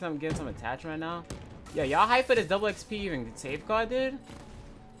 Get some attachment right now. Yo, y'all hype for this double XP even safeguard, dude?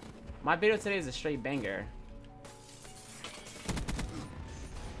 My video today is a straight banger.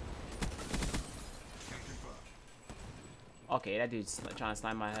 Okay, that dude's trying to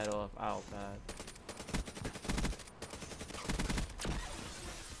snipe my head off. Oh, God.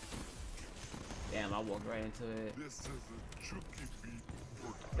 Damn, I walked right into it. You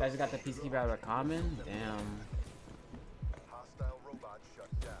guys got the peacekeeper out of common? Damn.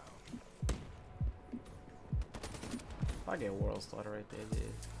 If I get world starter right there,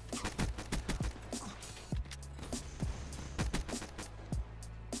 dude.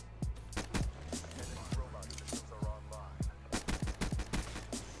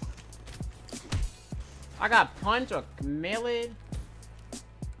 I got punch or melee.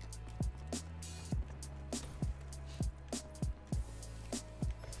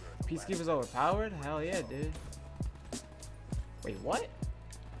 Peacekeeper's overpowered? Hell yeah, dude. Wait, what?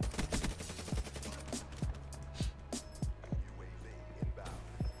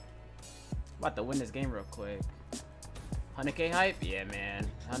 About to win this game real quick. 100k hype? Yeah, man.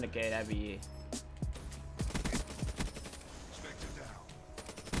 100k, that'd be...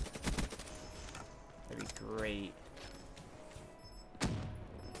 That'd be great.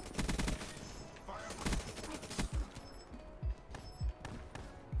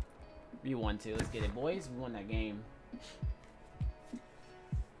 We won too. Let's get it, boys. We won that game.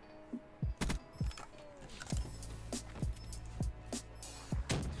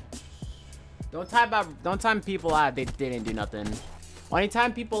 Don't time people out. They didn't do nothing. Only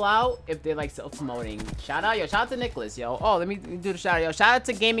time people out if they're like self-promoting. Shout out, yo. Shout out to Nicholas, yo. Oh, let me do the shout out, yo. Shout out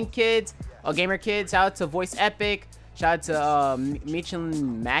to Gaming Kids, Gamer Kids. Shout out to Voice Epic. Shout out to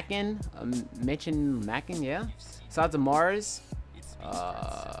Michin Mackin. Yeah. Shout out to Mars.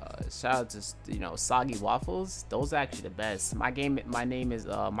 Shout out to, you know, Soggy Waffles. Those are actually the best. My name is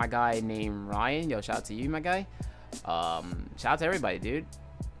my guy named Ryan. Yo, shout out to you, my guy. Shout out to everybody, dude.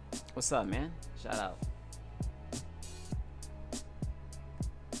 What's up, man? Shout out.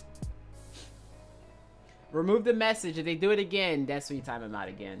 Remove the message. If they do it again, that's when you time them out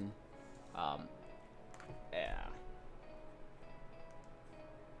again. Yeah.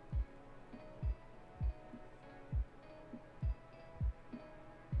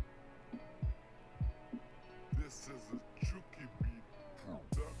 This is a Chucky Beat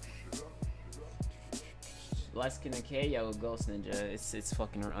production. Less than a K, yo, Ghost Ninja. It's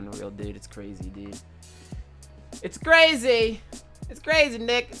fucking unreal, dude. It's crazy, dude. It's crazy. It's crazy,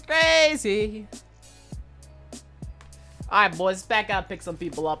 Nick. It's crazy. All right, boys. Let's back out and pick some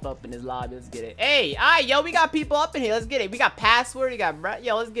people up in this lobby. Let's get it. Hey, all right, yo, we got people up in here. Let's get it. We got Password. We got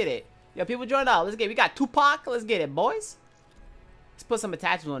yo. Let's get it. Yo, people join out. Let's get it. We got Tupac. Let's get it, boys. Let's put some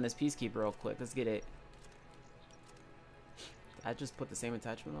attachment on this Peacekeeper real quick. Let's get it. I just put the same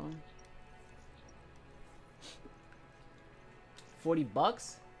attachment on. 40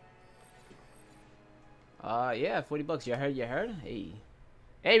 bucks? Yeah, 40 bucks. You heard? Hey.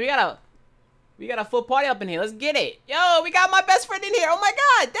 Hey, we got a full party up in here. Let's get it. Yo, we got my best friend in here. Oh my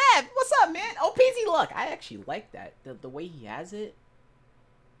god, Dad. What's up, man? Oh, PZ, look. I actually like that. The way he has it.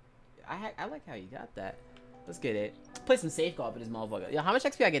 I like how you got that. Let's get it. Play some safeguard with this motherfucker. Yo, how much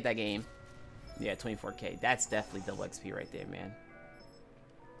XP I get that game? Yeah, 24k. That's definitely double XP right there, man.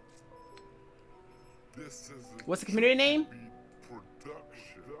 This is a What's the community name? Chucky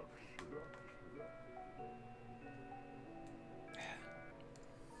Beat production.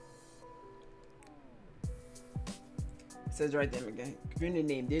 It says right there, okay. Community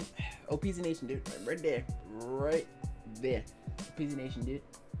name, dude. OPZ Nation, dude. Right there. Right there. OPZ Nation, dude.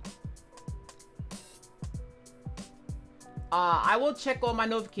 I will check all my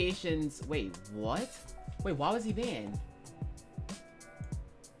notifications. Wait, what? Wait, why was he banned?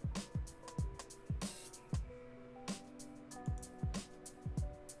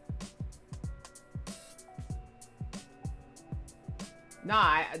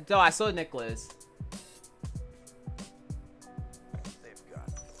 Nah, I saw Nicholas.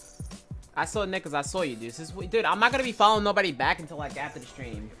 I saw Nicholas. I saw you, dude. Dude, I'm not gonna be following nobody back until like after the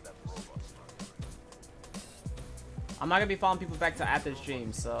stream. I'm not gonna be following people back till after the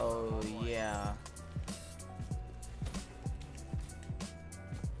stream, so yeah.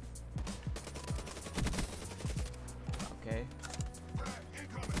 Okay.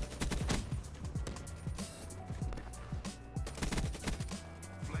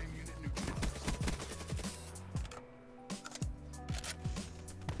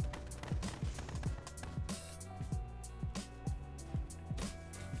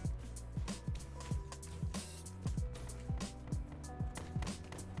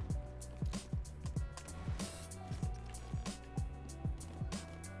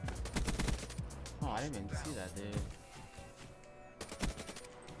 Oh, I didn't even see that, dude.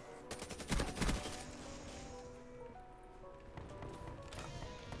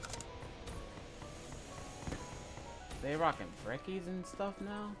 They rocking breckies and stuff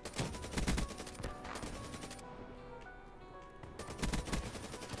now?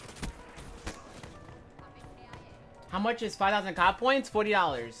 How much is 5,000 COD points?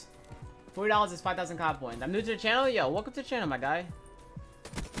 $40. $40 is 5,000 COD points. I'm new to the channel? Yo, welcome to the channel, my guy.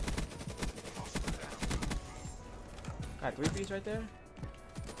 Got 3 piece right there.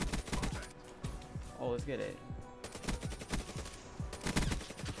 Oh, let's get it.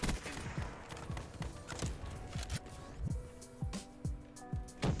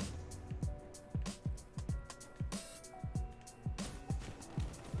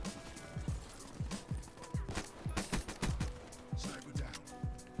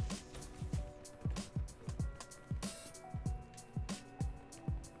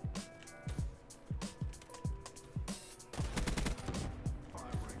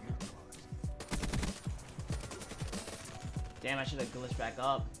 Damn, I should have glitched back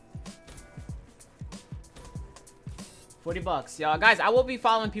up. 40 bucks. Yo, guys, I will be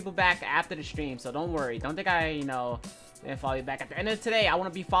following people back after the stream, so don't worry. Don't think I, you know, didn't follow you back. At the end of today, I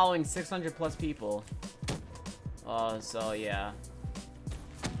want to be following 600 plus people. So yeah.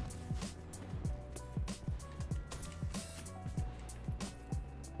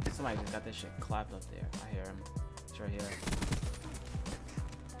 Somebody just got this shit clapped up there. I hear him. It's right here.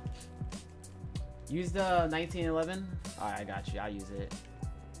 Use the 1911. Alright, I got you. I'll use it.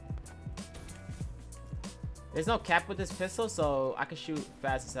 There's no cap with this pistol, so I can shoot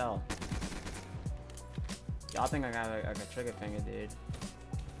fast as hell. Y'all think I got like a trigger finger, dude.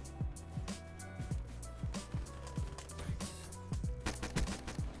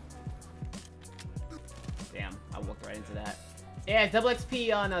 Damn, I walked right into that. Yeah, double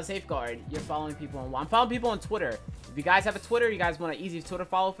XP on Safeguard. You're following people on... I'm following people on Twitter. If you guys have a Twitter, you guys want an easy Twitter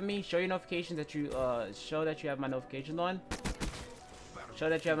follow for me, show your notifications that you... show that you have my notifications on. Show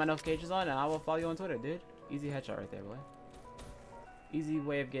that you have my notifications on, and I will follow you on Twitter, dude. Easy headshot right there, boy. Easy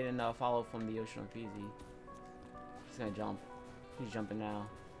way of getting a follow from the Ocean Peasy. He's gonna jump. He's jumping now.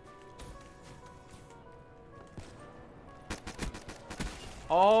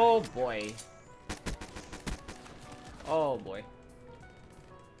 Oh boy. Oh boy.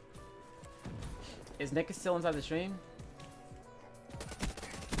 Is Nick still inside the stream?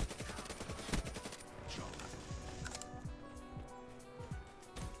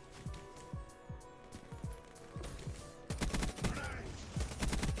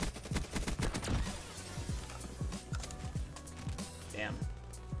 Damn.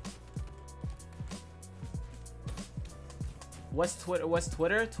 What's Twitter? What's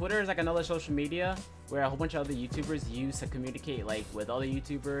Twitter? Twitter is like another social media where a whole bunch of other YouTubers use to communicate like with other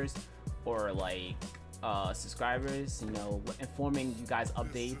YouTubers or like subscribers, you know, informing you guys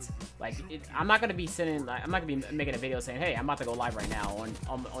updates. Like I'm not gonna be sitting, like, I'm not gonna be making a video saying, hey, I'm about to go live right now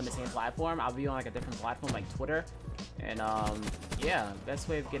on the same platform. I'll be on like a different platform like Twitter, and yeah, best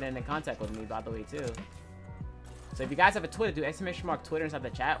way of getting in contact with me, by the way, too. So if you guys have a Twitter, do exclamation mark Twitter inside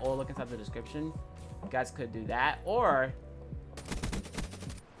the chat or look inside the description. You guys could do that, or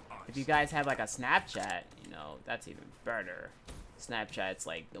if you guys have like a Snapchat, you know, that's even better. Snapchat's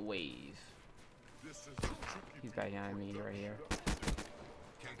like the wave. He's got behind me right here.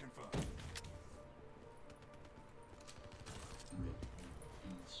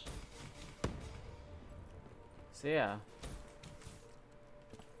 So yeah.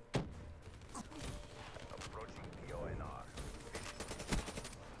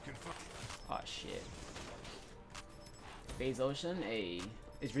 Oh shit. Phase Ocean, hey.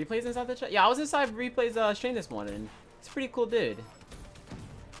 Is Replays inside the chat? Yeah, I was inside Replays stream this morning. It's a pretty cool dude.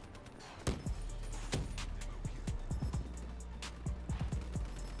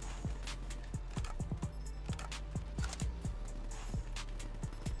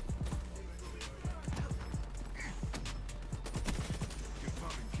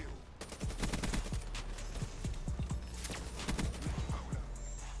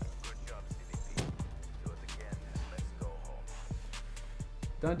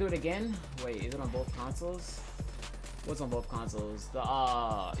 Don't do it again? Wait, is it on both consoles? What's on both consoles? The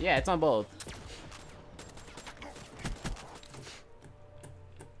yeah, it's on both.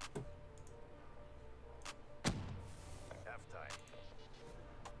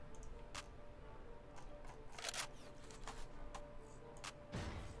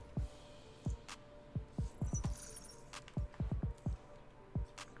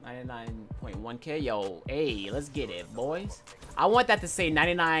 $99.1K. Yo, hey, let's get it, boys. I want that to say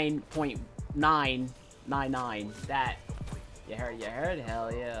 99.999. That. You heard?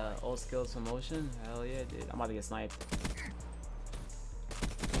 Hell yeah. Old skills from motion. Hell yeah, dude. I'm about to get sniped.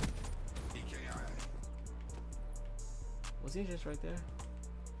 Was he just right there?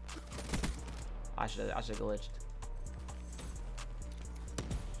 I should glitched.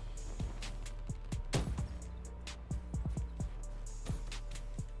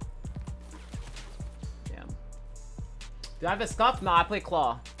 Do I have a scuff? No, I play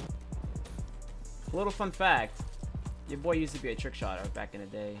claw. A little fun fact. Your boy used to be a trick shotter back in the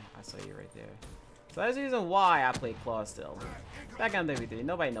day. I saw you right there. So that's the reason why I play claw still. Back on BO3,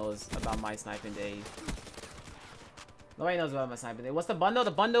 nobody knows about my sniping days. Nobody knows about my sniping day. What's the bundle?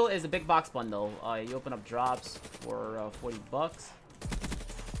 The bundle is a big box bundle. You open up drops for 40 bucks.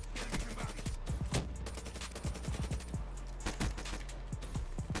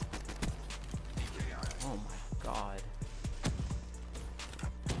 Oh my god.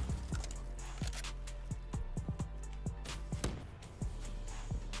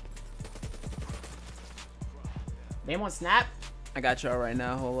 Name on Snap? I got y'all right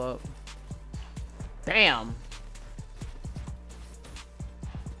now. Hold up. Damn.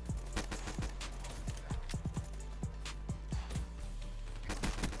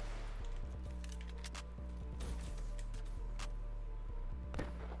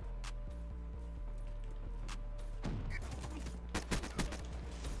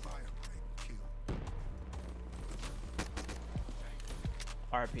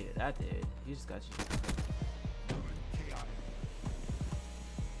 RP to that dude. He just got you.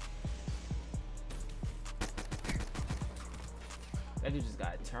 That dude just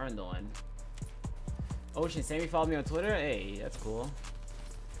got turned on. Ocean, Sammy followed me on Twitter. Hey, that's cool.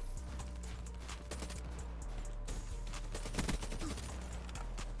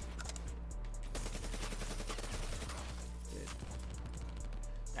 Dude.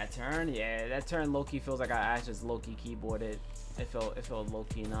 That turn, yeah, that turn low-key feels like I just low-key keyboarded. It felt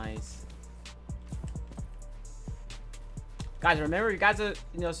low-key nice. Guys, remember, you guys are,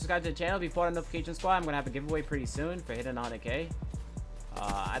 subscribe to the channel, be part of the notification squad. I'm gonna have a giveaway pretty soon for hitting 100K.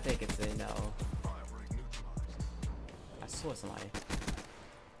 I think it's I saw somebody.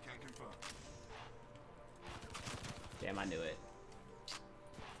 Damn, I knew it.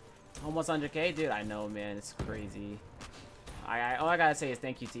 Almost 100K, dude. I know, man. It's crazy. All I gotta say is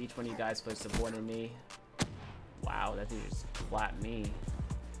thank you to each one of you guys for supporting me. Wow, that dude just clapped me.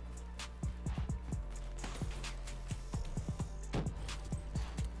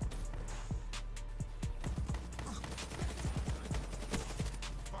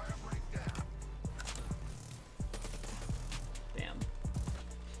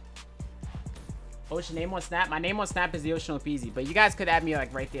 Ocean name on Snap. My name on Snap is the Ocean Peasy, but you guys could add me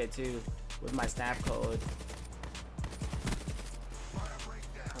like right there too with my Snap code.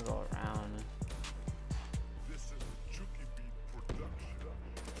 I'll go around. This is a Chucky Beat production.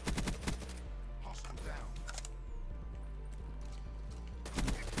 Hostile down.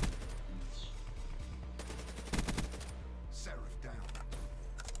 Seraph down.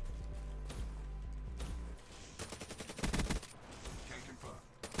 Can't confirm.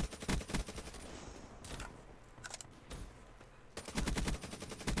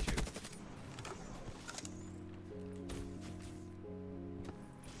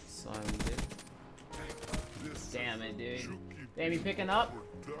 Damn it, dude. Damn, you picking up?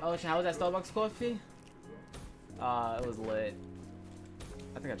 Ocean, how was that Starbucks coffee? It was lit.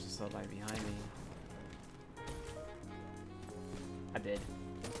 I think I just saw somebody behind me. I did.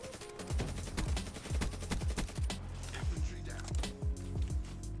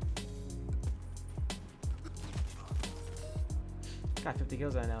 Got 50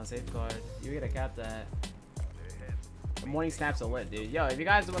 kills right now, safeguard. You gotta cap that. The morning snaps are lit, dude. Yo, if you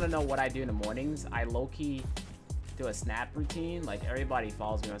guys want to know what I do in the mornings, I low-key do a snap routine. Like, everybody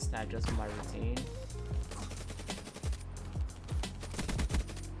follows me on Snap just for my routine.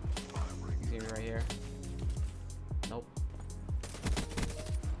 You see me right here? Nope.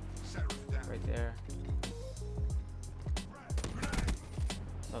 Right there.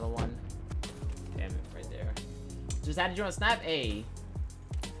 Another one. Damn it, right there. Just added you on Snap? A.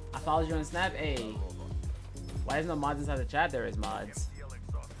 I followed you on Snap? A. Why isn't no mods inside the chat? There is mods.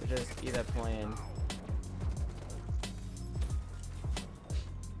 They're just either playing.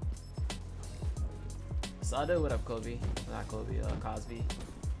 Sado, what up, Kobe? Not Kobe, Cosby.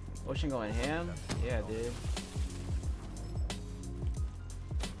 Ocean going ham? Yeah, dude.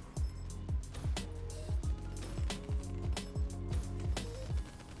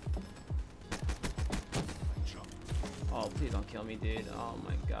 Oh, please don't kill me, dude. Oh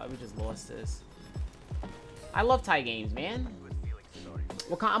my god, we just lost this. I love Thai games, man.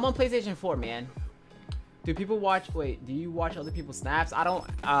 I'm on PlayStation 4, man. Do people watch? Wait, do you watch other people's snaps? I don't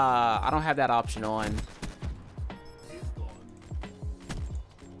have that option on.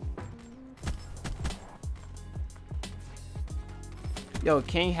 Yo,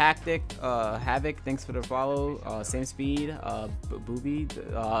 King Havoc, thanks for the follow. Same speed, Booby,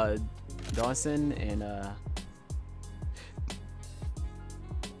 Dawson, and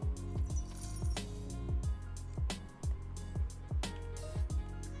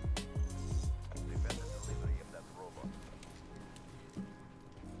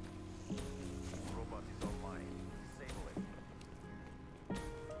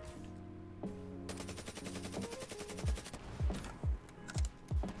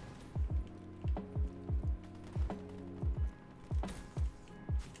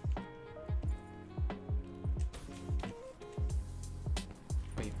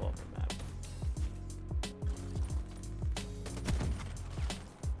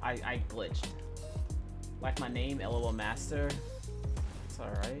I glitched. Like my name, LOL Master. It's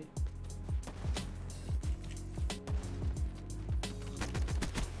alright.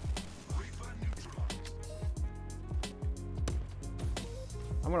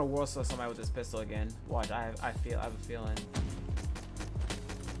 I'm gonna warsaw somebody with this pistol again. Watch, I have a feeling.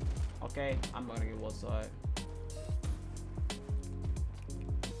 Okay, I'm gonna get warsaw.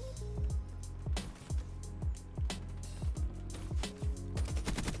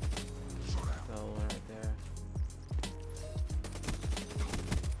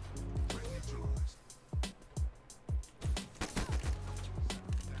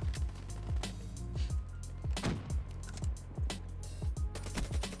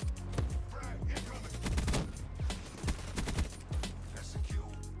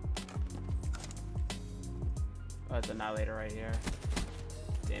 Oh, it's Annihilator right here.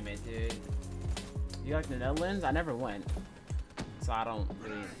 Damn it, dude. You like the Netherlands? I never went. So I don't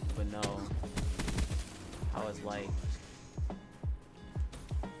really would know how it's like.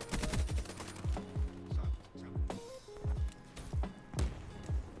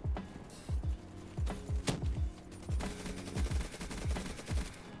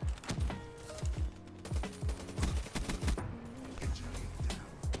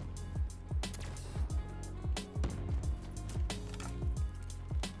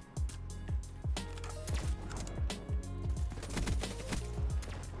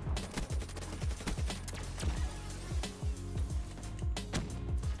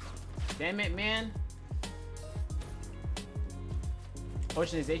 Damn it, man.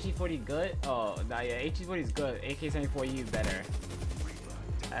 Ocean, is HE40 good? Oh, nah, yeah, HE40 is good. AK-74U better.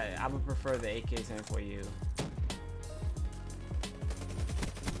 I would prefer the AK-74U.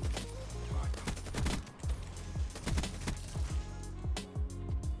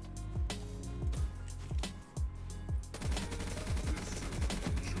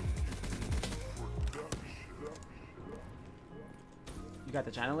 You got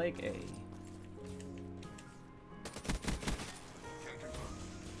the China Lake? Hey.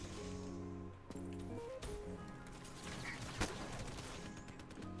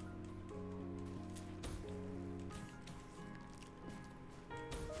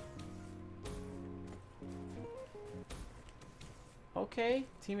 Okay,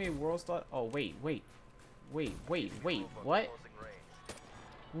 teammate world star. Oh, wait. What?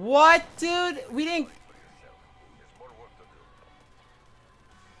 What, dude? We didn't.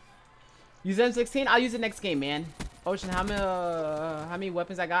 Use M16? I'll use it next game, man. Ocean, how many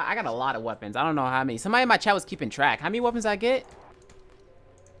weapons I got? I got a lot of weapons. I don't know how many. Somebody in my chat was keeping track. How many weapons I get?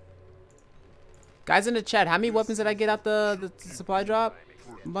 Guys in the chat, how many weapons did I get out the supply drop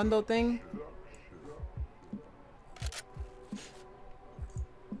bundle thing?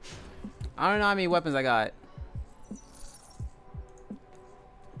 I don't know how many weapons I got.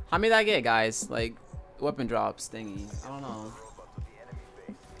 How many did I get, guys? Like, weapon drops thingy. I don't know.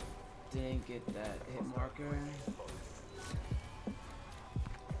 Didn't get that hit marker.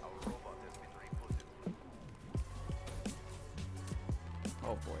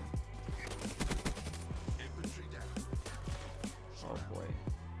 Oh boy. Oh boy.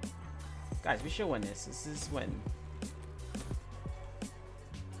 Guys, we should win this. This is win.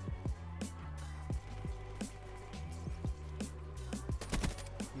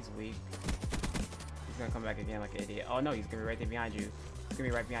 He's weak. He's gonna come back again like an idiot. Oh no, he's gonna be right there behind you. He's gonna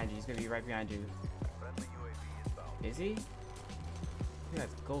be right behind you. He's gonna be right behind you. Is he? He has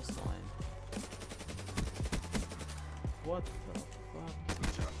ghost line. What the fuck?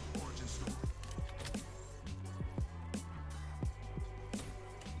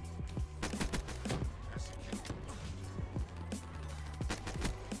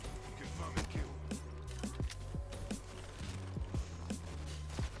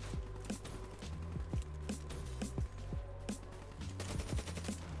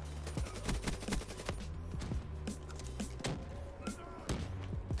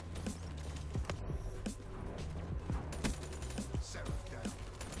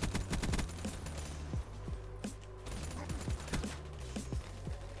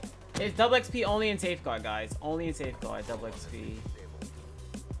 It's double XP only in safeguard, guys. Only in safeguard, double XP.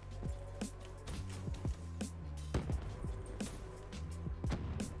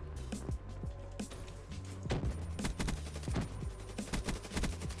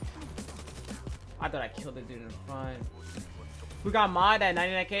 I thought I killed the dude in front. We got mod at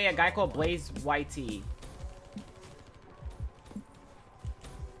 99k, a guy called Blaze YT.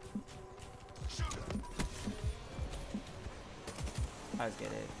 Let's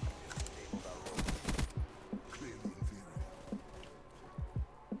get it.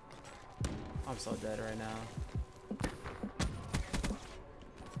 I'm so dead right now.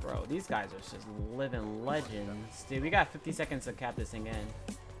 Bro, these guys are just living legends. Dude, we got 50 seconds to cap this thing in.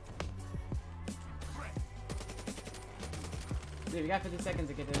 Dude, we got 50 seconds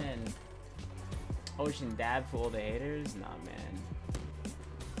to get it in. Ocean dab for all the haters? Nah, man.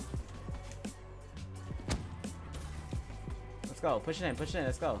 Let's go. Push it in. Push it in.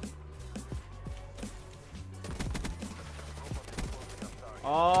 Let's go.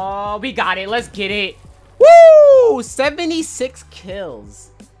 Oh, we got it. Let's get it. Woo! 76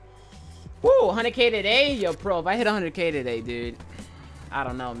 kills. Woo! 100k today? Yo, pro, if I hit 100k today, dude. I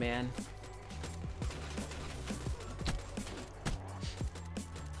don't know, man.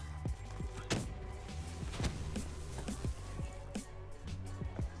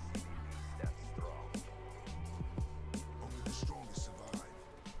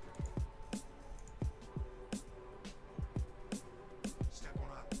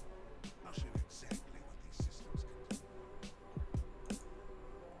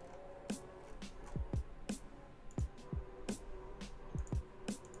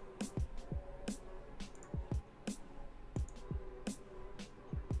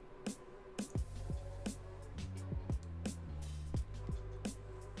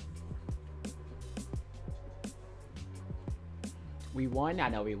 We won? I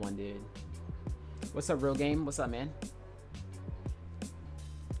know we won, dude. What's up, real game? What's up, man?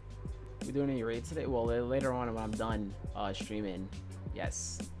 We doing any raids today? Well, later on when I'm done streaming,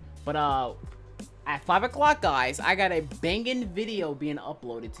 yes. But at 5 o'clock, guys, I got a banging video being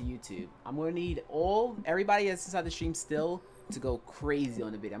uploaded to YouTube. I'm gonna need everybody that's inside the stream still to go crazy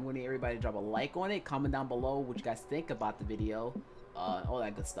on the video. I'm gonna need everybody to drop a like on it, comment down below what you guys think about the video, all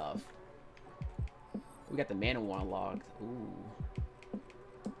that good stuff. We got the man of war unlocked. Ooh.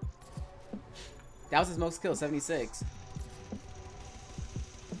 That was his most kill, 76.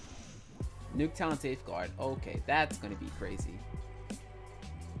 Nuketown Safeguard. Okay, that's gonna be crazy.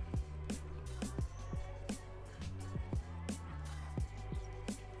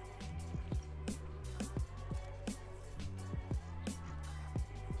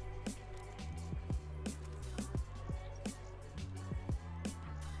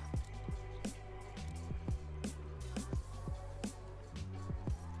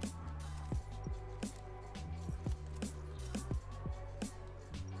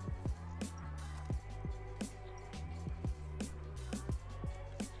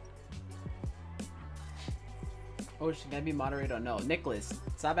 Oh, should I be moderator? No, Nicholas.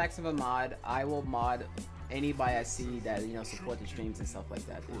 Stop asking for mod. I will mod anybody I see that, you know, support the streams and stuff like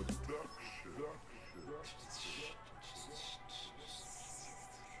that, dude.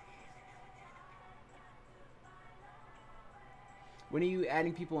 When are you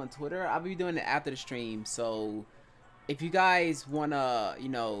adding people on Twitter? I'll be doing it after the stream, so if you guys wanna, you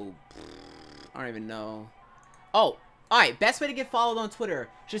know, I don't even know. Oh, alright, best way to get followed on Twitter,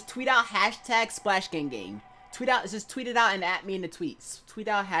 just tweet out hashtag #SplashGangGang. Just tweet it out and at me in the tweets. Tweet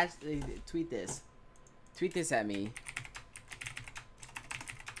out tweet this. Tweet this at me.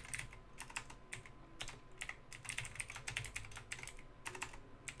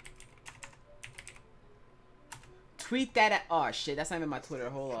 Tweet that at, oh shit, that's not even my Twitter,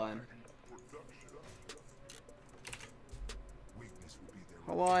 hold on.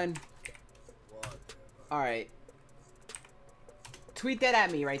 Hold on. Alright. Tweet that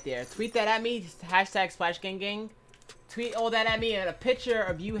at me right there. Tweet that at me. Hashtag #SplashGangGang. Tweet all that at me and a picture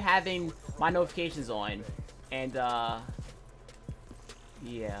of you having my notifications on. And, yeah.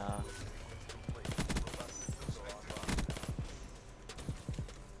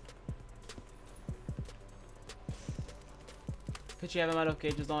 Picture you having my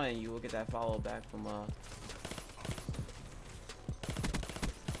notifications on and you will get that follow back from,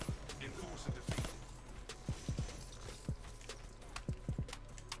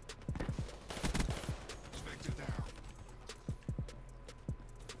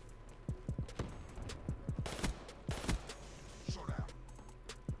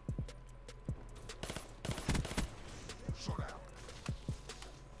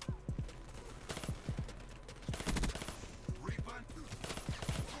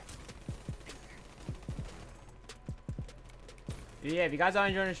 yeah, if you guys are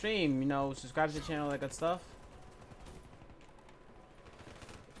enjoying the stream, you know, subscribe to the channel, that good stuff.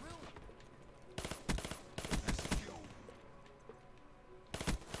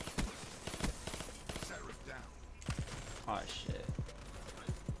 Oh shit.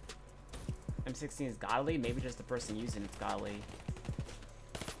 M16 is godly? Maybe just the person using it's godly.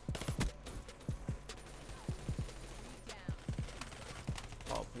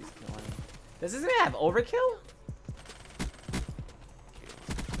 Oh, please kill him. Does this guy have overkill?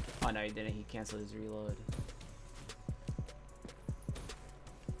 Oh no, he didn't. He canceled his reload.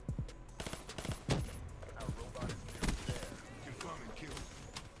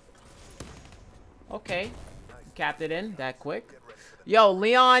 Okay. Capped it in that quick. Yo,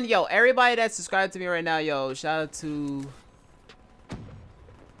 Leon. Yo, everybody that's subscribed to me right now. Yo, shout out to...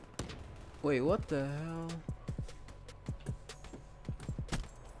 Wait, what the hell?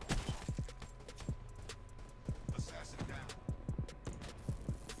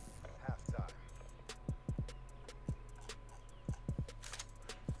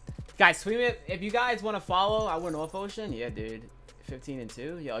 Guys, tweet me if you guys want to follow. I went off Ocean. Yeah, dude. 15 and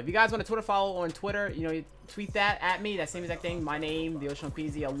 2. Yo, if you guys want to Twitter follow on Twitter, you know, you tweet that at me. That same exact thing. My name, the Ocean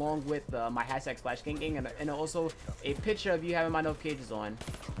PZ, along with my hashtag #SplashGangGang, and also a picture of you having my notifications on.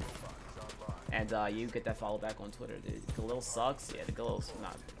 And you get that follow back on Twitter, dude. Galil sucks. Yeah, the Galil's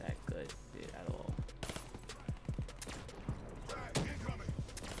not that good, dude, at all.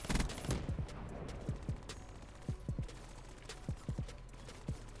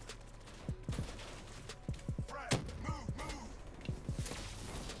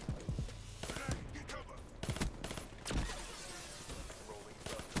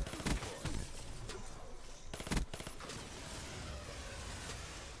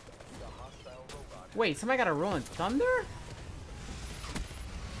 Wait, somebody got a Rolling Thunder?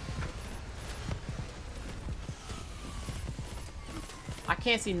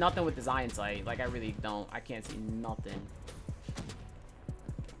 can't see nothing with this iron sight. Like, I really don't. I can't see nothing.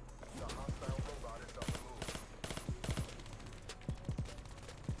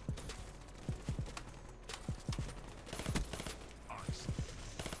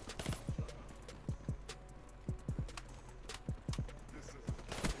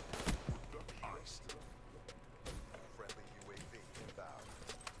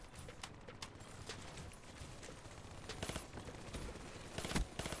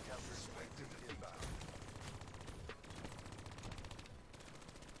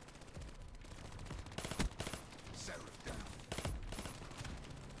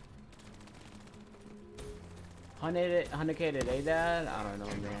 Hundred K today, Dad? I don't know,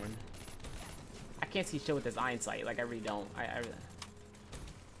 man. I can't see shit with this iron sight. Like, I really don't. I really...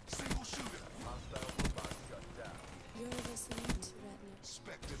 Single shooter. You're listening to Retina.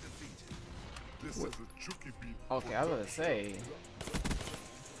 Spectre defeated. This is a Chucky beat. Okay, I was gonna say.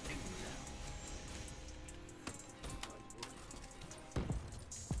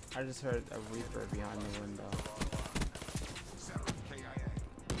 I just heard a Reaper behind the window.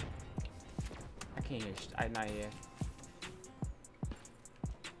 I can't hear. I'm not here.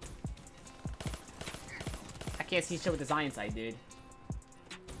 I can't see shit with this iron sight, dude.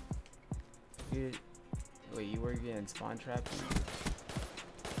 Dude, wait, you were getting spawn trapped?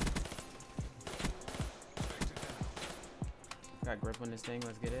 Got grip on this thing.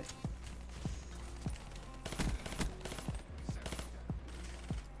 Let's get it.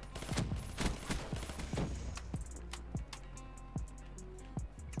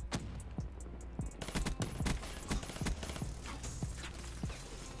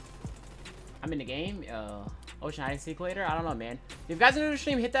 I'm in the game. Ocean Hide and Seek later. I don't know, man. If you guys are new to the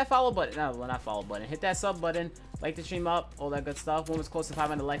stream, hit that follow button. No, well, not follow button. Hit that sub button. Like the stream up. All that good stuff. One was close to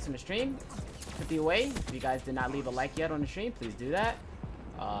 500 likes on the stream. 50 away. If you guys did not leave a like yet on the stream, please do that.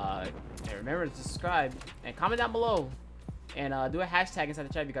 And remember to subscribe and comment down below. And do a hashtag inside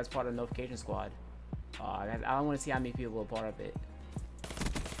the chat if you guys are part of the notification squad. I don't want to see how many people are part of it.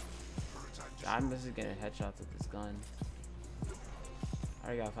 I'm just getting headshots with this gun. I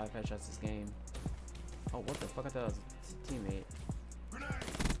already got 5 headshots this game. Oh, what the fuck? I thought it was a teammate.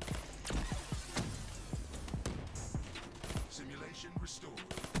 Simulation restored.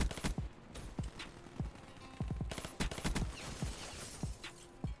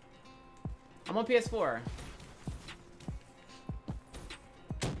 I'm on PS4.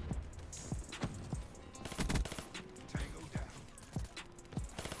 Tango down.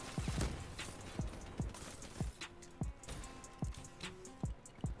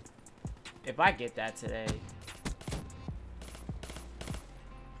 If I get that today.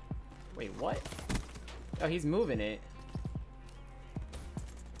 Wait, what? Oh, he's moving it.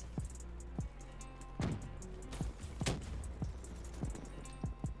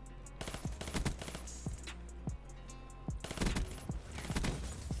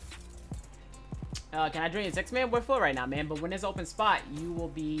 Can I join you 6 man? We're full right now, man. But when there's open spot, you will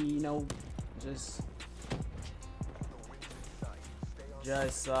be, you know, just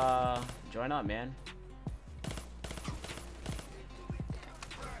join up, man.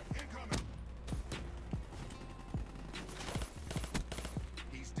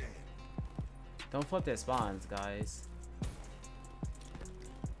 He's dead. Don't flip their spawns, guys.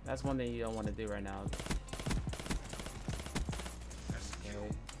 That's one thing you don't want to do right now. That's a kill.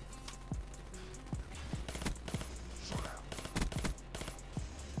 Okay. Shut out.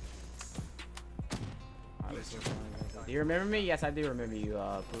 Do you remember me? Yes, I do remember you,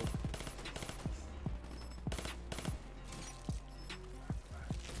 Pooh.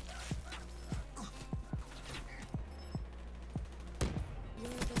 You're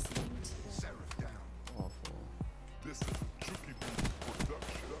listening to Retina. Seraph down. Awful. This is a Chucky beat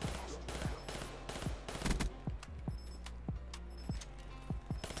production.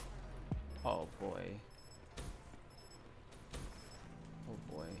 Oh boy. Oh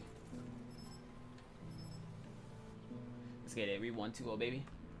boy. Let's get it. We 1-2-0, baby.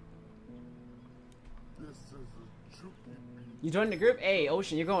 This is a Chucky beat. You joined the group? Hey,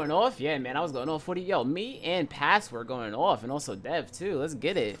 Ocean, you're going off? Yeah, man, I was going off. 40. Yo, me and Pass were going off, and also Dev, too. Let's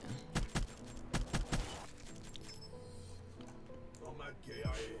get it. I'm at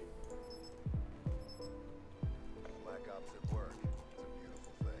KIA. Black Ops at work. It's a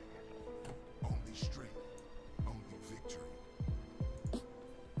beautiful thing. Only strength. Only victory.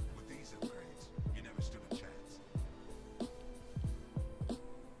 With these upgrades, you never stood a chance.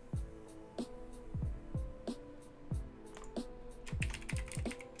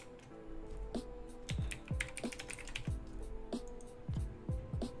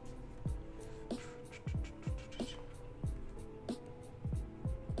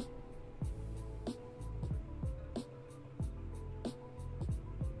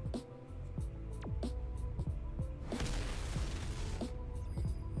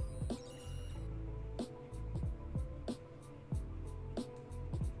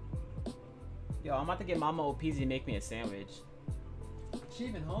 Yo, I'm about to get Mama OPZ to make me a sandwich. She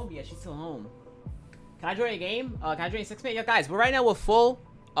even home? Yeah, she's still home. Can I join a game? Can I join 6-man? Yo, guys, right now we're full.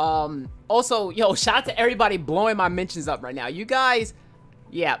 Also, yo, shout out to everybody blowing my mentions up right now. You guys,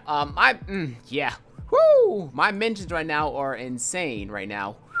 yeah, yeah. Woo! My mentions right now are insane right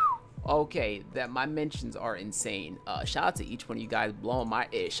now. Okay, that my mentions are insane. Shout out to each one of you guys blowing my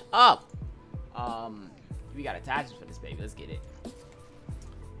ish up. We got attachments for this baby. Let's get it.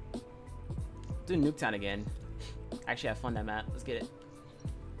 Do Nuketown again. Actually have fun that map. Let's get it.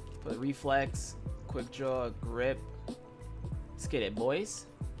 Put reflex, quick draw, grip. Let's get it, boys.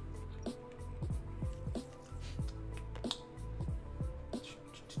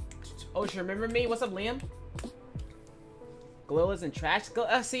 Oh, you remember me? What's up, Liam? Gorillas and trash.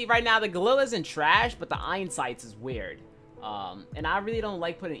 See, right now the gorillas and trash, but the iron sights is weird. And I really don't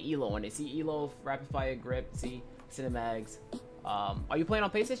like putting elo on it. See, elo, rapid fire, grip. See, cinemags. Are you playing on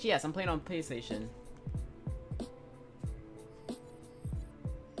PlayStation? Yes, I'm playing on PlayStation.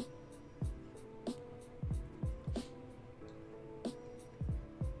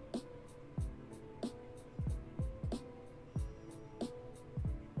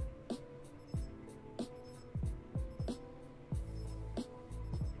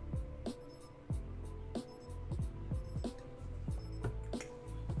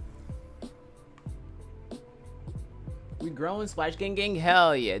 We growing, Splash Gang.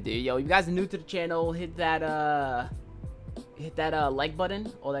 Hell yeah, dude. Yo, if you guys are new to the channel, hit that like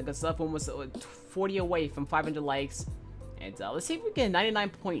button, all that good stuff. Almost 40 away from 500 likes, and let's see if we get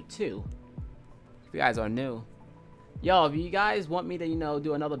 99.2. If you guys are new, yo, if you guys want me to, you know,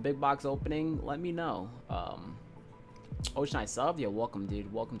 do another big box opening, let me know. Ocean I sub, yo, welcome,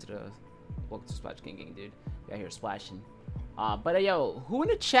 dude. Welcome to Splash Gang, dude. We out here splashing. But yo, who in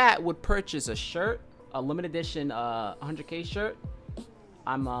the chat would purchase a shirt? A limited edition 100K shirt.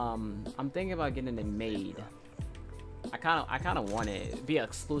 I'm thinking about getting it made. I kind of want it. It'd be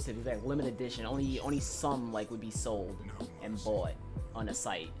exclusive. It'd be like limited edition. Only some like would be sold and bought on the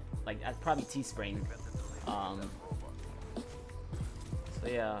site. Like probably Teespring. So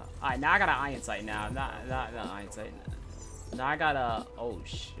yeah. All right, now I got an iron sight now. Not iron sight. Now I got a, oh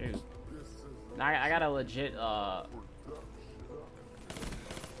shoot. Now I got a legit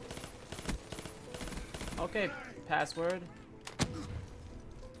okay, password.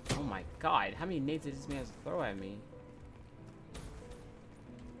 Oh my god, how many nades did this man throw at me?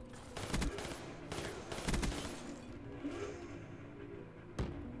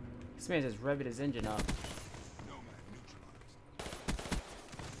 This man just revved his engine up.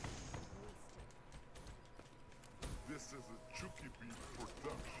 This is a Chucky Beat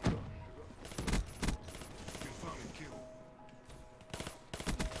production. Confirm and kill.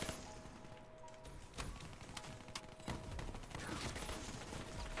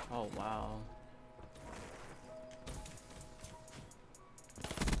 Oh wow.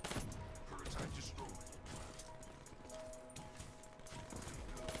 Prototype destroyed.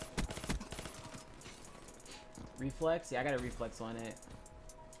 Reflex? Yeah, I got a reflex on it.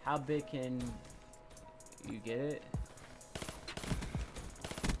 How big can you get it?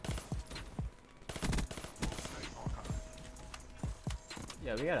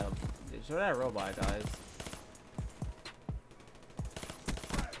 Yeah, we gotta show that robot, guys.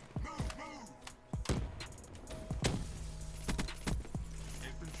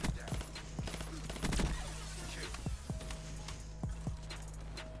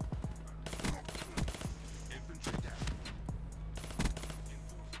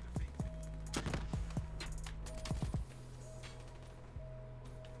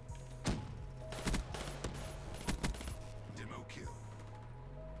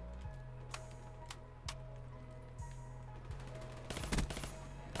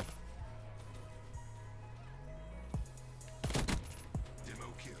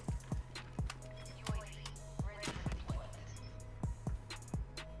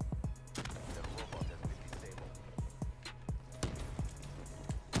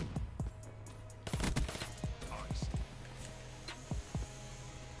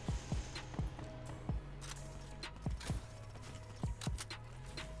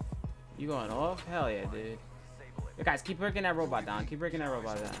 You going off? Hell yeah, dude. Yo, guys, keep breaking that robot down. Keep breaking that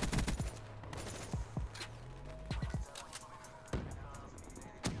robot down.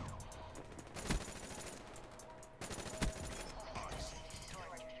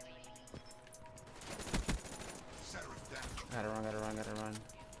 Gotta run, gotta run, gotta run.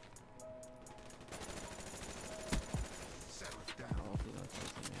 Oh, hopefully don't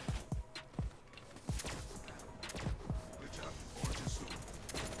chase me.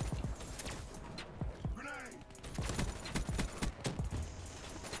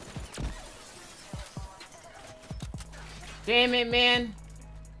 Damn it, man.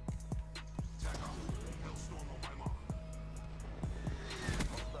 I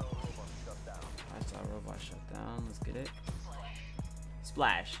saw a robot shut down. Let's get it.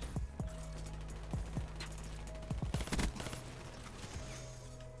 Splash.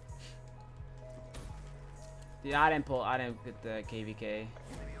 Yeah, I didn't get the KVK.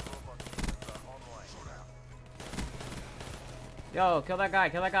 Yo, kill that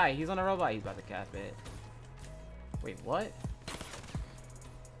guy, he's on a robot, he's about to cap it. Wait, what?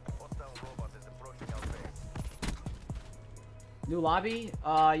 New lobby?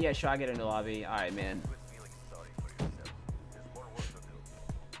 Yeah, sure, I get a new lobby. Alright, man.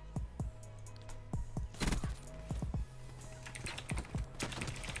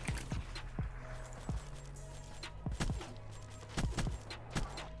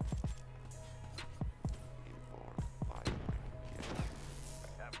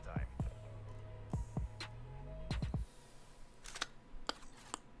 Halftime.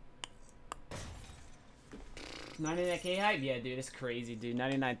 99k hype? Yeah, dude, it's crazy, dude.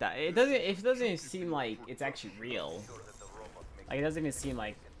 99,000. It doesn't even seem like it's actually real. Like, it doesn't even seem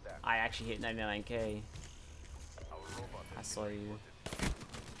like I actually hit 99k. I saw you.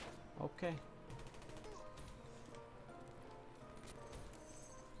 Okay.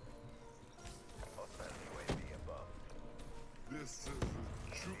 This is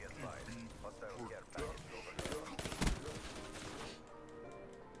a true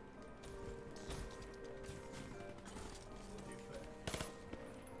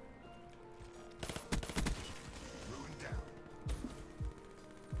ruined down.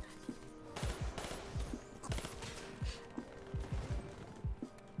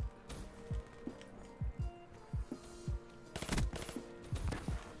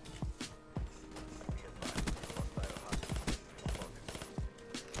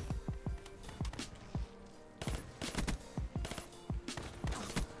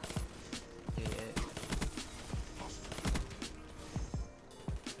 Yeah.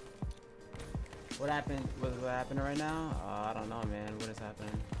 What happened? What happening right now? I don't know, man. What is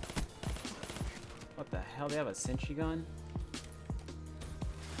happening? What the hell? They have a sentry gun?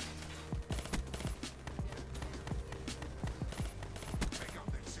 Take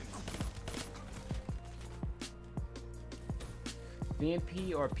out that city.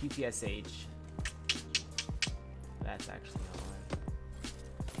 VMP or PPSH? That's actually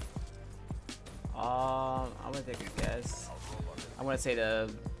hard. I'm gonna take a guess. I'm gonna say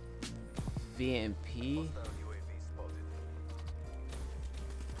the VMP.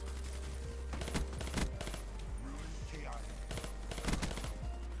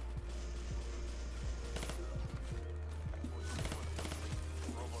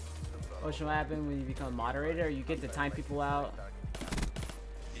 What should happen when you become moderator? You get to time people out.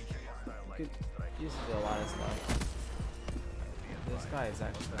 You used to do a lot of stuff. This guy is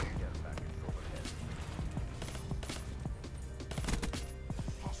actually.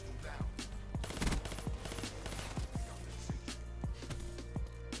 Hostile down.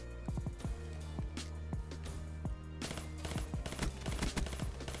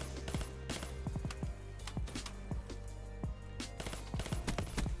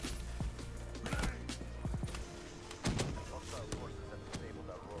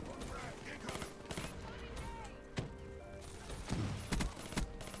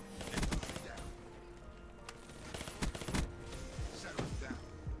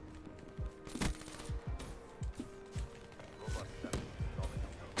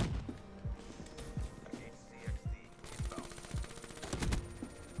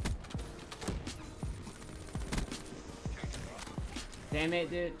 Damn it,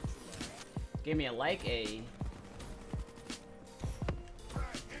 dude. Gave me a like a.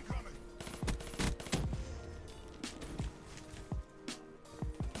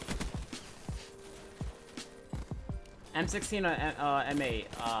 M16 or M8?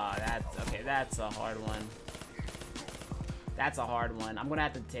 That's okay. That's a hard one. That's a hard one. I'm gonna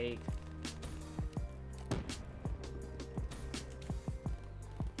have to take.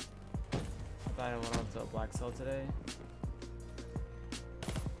 I thought I went up to a black cell today.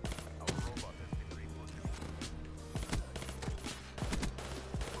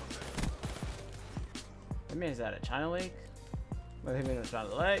 I mean, is that a China Lake? What do you mean a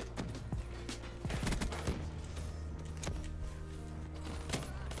China Lake?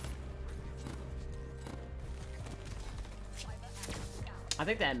 I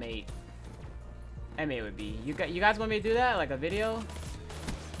think that M8 would be. You guys want me to do that, like a video?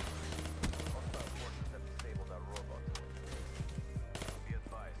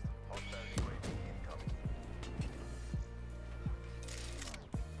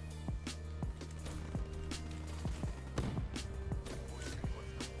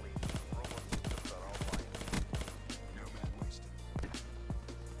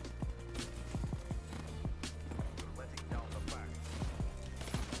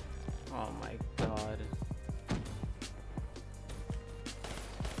 Oh my god.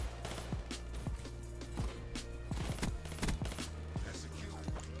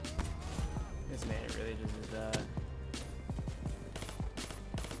 This man really just is that.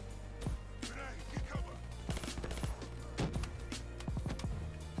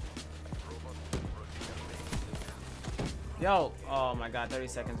 Yo, oh my god, 30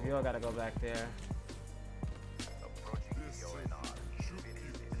 seconds. We all gotta go back there.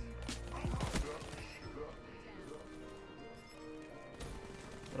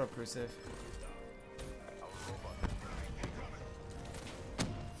 What up, Crucive?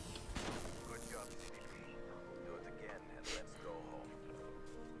 Good job, CDP. Do it again and let's go home.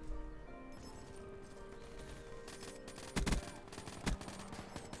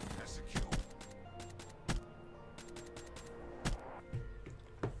 Execute.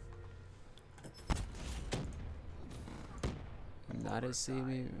 Not a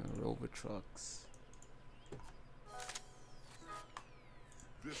CB Rover trucks.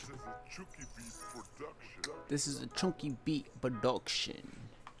 This is a Chucky Beat production. This is a chunky beat production.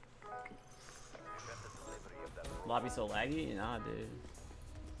 Lobby so laggy? Nah, dude.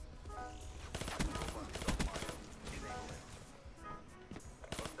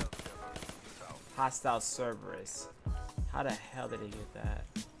 Hostile Cerberus. How the hell did he get that?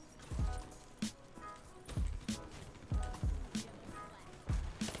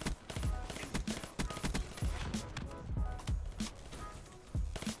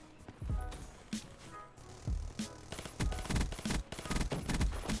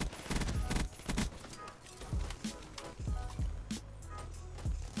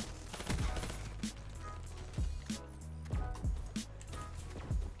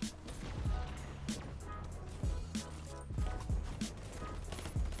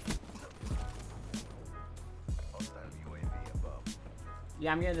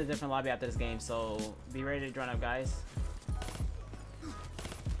 Yeah, I'm getting a different lobby after this game, so be ready to join up, guys.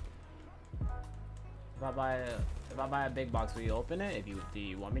 If I buy a big box, will you open it? Do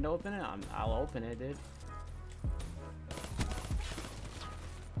you want me to open it? I'll open it, dude.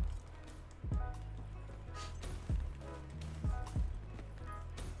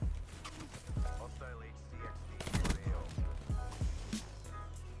 Hostile HCXD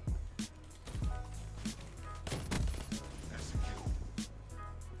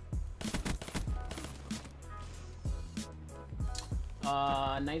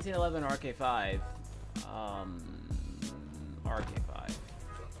 1911 RK5. RK5.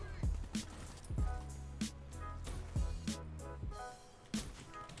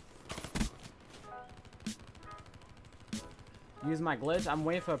 Use my glitch? I'm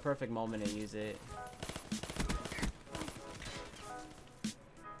waiting for a perfect moment to use it.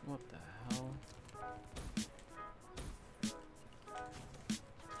 What the hell?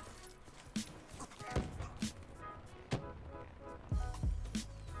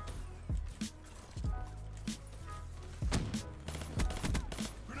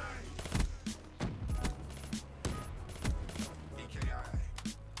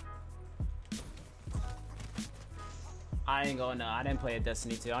 I ain't going. No, I didn't play a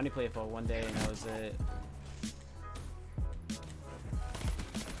Destiny 2. I only played it for one day, and that was it.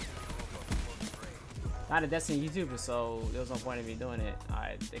 Not a Destiny YouTuber, so there was no point in me doing it.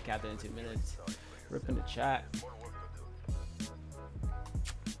 They capped it in 2 minutes. Ripping the chat.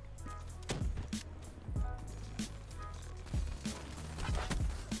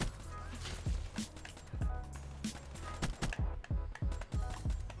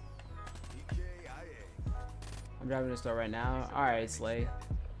 I'm driving to the store right now. Alright, Slay.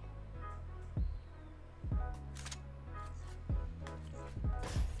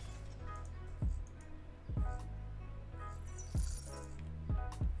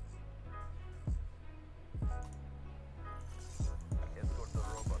 Escort the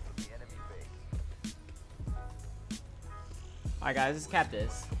robot to the enemy base. Alright, guys, let's cap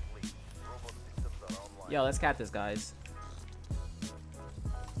this. Complete. Robot systems are online. Yo, let's cap this, guys.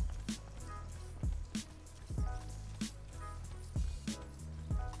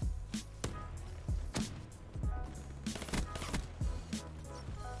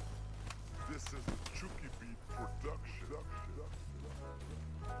 This is a Chucky Beat production.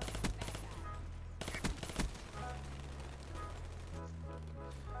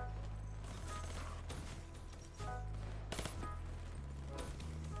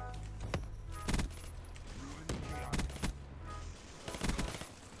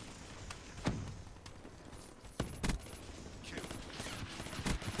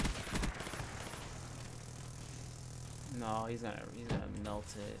 No, he's gonna melt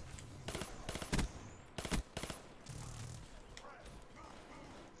it.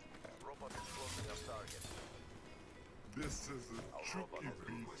 This is a Chucky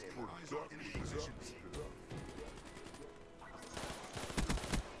Beat production.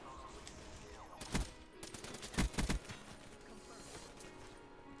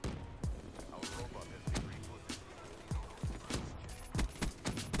 Our robot has been rebooted.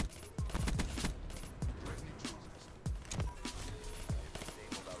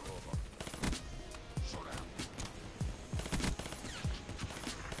 Disabled our robot.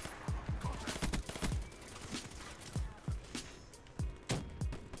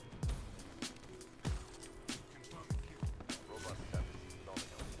 Robot status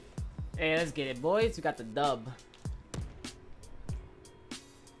nominal. Hey, let's get it, boys. We got the dub.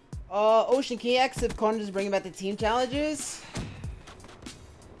 Ocean, can you exit corners bringing back the team challenges?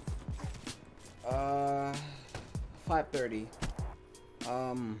 5:30.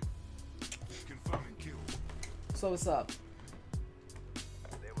 Confirm and kill. So what's up?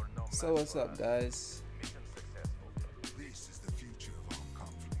 They were no So match what's for up, us. guys? Mission successful. This is the future of armed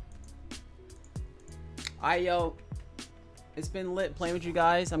conflict. Alright, yo. It's been lit playing with you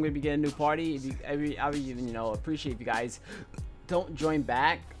guys. I'm gonna be getting a new party. If you, I would even, you know, appreciate if you guys don't join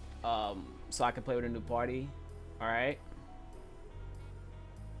back, so I can play with a new party. All right.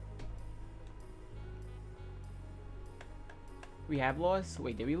 We have lost.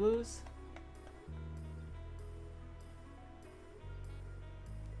 Wait, did we lose?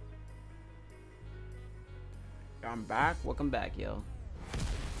 I'm back. Welcome back, yo.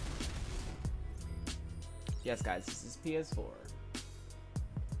 Yes, guys, this is PS4.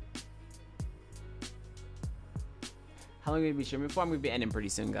 How long are we gonna be streaming for? I'm gonna be ending pretty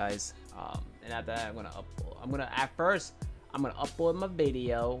soon, guys. And after that, I'm gonna upload my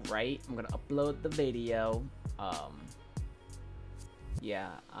video, right? I'm gonna upload the video.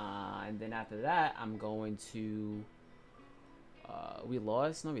 Yeah. And then after that, I'm going to. We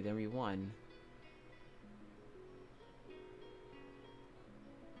lost? No, we didn't. We won.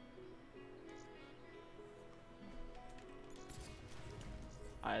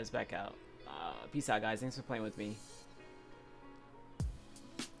 Alright, let's back out. Peace out, guys. Thanks for playing with me.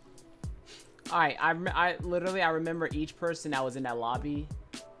 Alright, I literally remember each person that was in that lobby.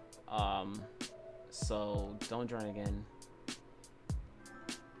 So don't join again.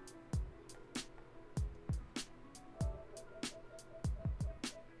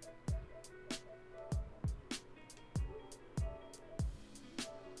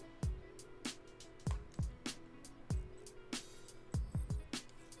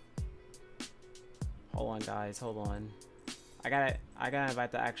 Hold on, guys. Hold on. I gotta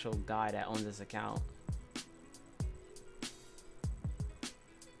invite the actual guy that owns this account.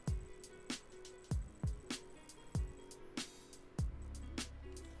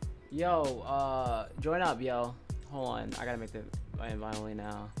 Yo, join up, yo. Hold on. I gotta make the invite only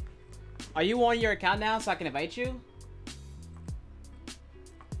now. Are you on your account now so I can invite you?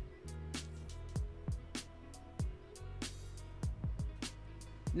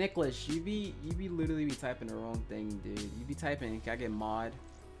 Nicholas, you be literally be typing the wrong thing, dude. You be typing, can I get mod?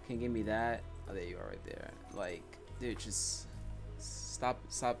 Can you give me that? Oh, there you are right there. Like, dude, just stop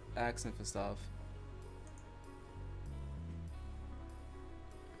asking for stuff.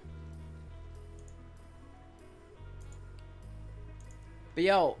 But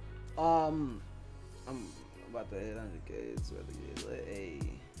yo, I'm about to hit 100K. It's about to get lit. Hey.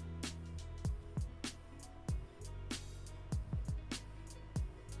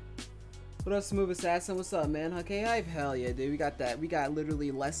 What up, Smooth Assassin? What's up, man? Okay, hype, hell yeah, dude. We got that. We got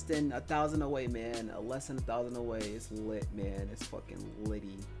literally less than 1,000 away, man. Less than 1,000 away. It's lit, man. It's fucking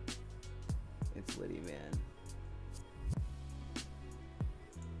litty. It's litty, man.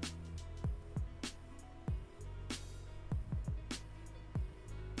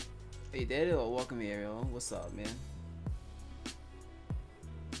 Hey, Daddy, welcome here, yo. What's up, man?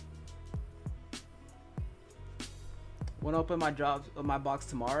 Wanna open my box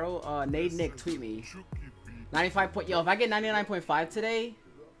tomorrow? Nate Nick, tweet me. 95 point. Yo, if I get 99.5 today,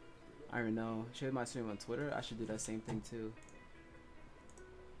 I don't even know. Share my stream on Twitter. I should do that same thing too.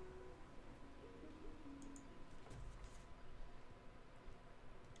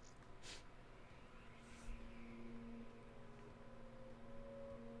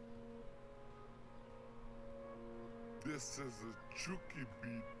 This is a Chucky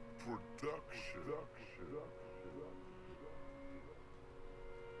Beat production.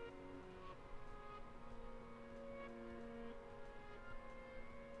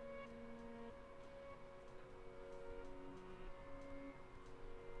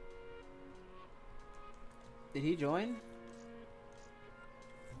 Did he join?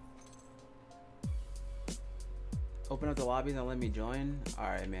 Open up the lobbies and let me join?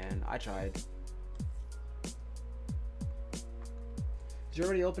 Alright, man. I tried. Did you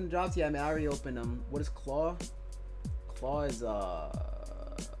already open the drops? Yeah, I mean, I already opened them. What is Claw? Claw is, that,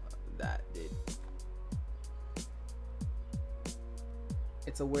 dude.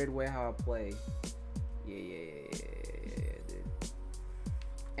 It's a weird way how I play. Yeah, dude.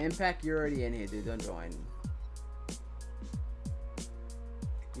 Impact, you're already in here, dude. Don't join.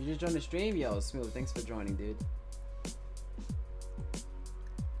 You just joined the stream? Yo, Smooth, thanks for joining, dude.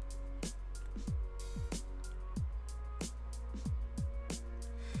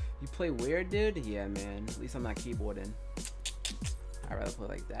 You play weird, dude? Yeah, man. At least I'm not keyboarding. I'd rather play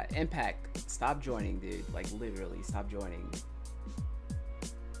like that. Impact, stop joining, dude. Like, literally, stop joining.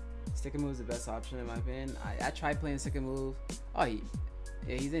 Stick and move is the best option in my opinion. I tried playing stick and move. Oh, yeah,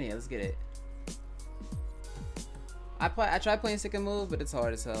 he's in here. Let's get it. I tried playing stick and move, but it's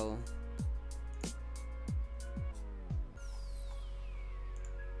hard as hell.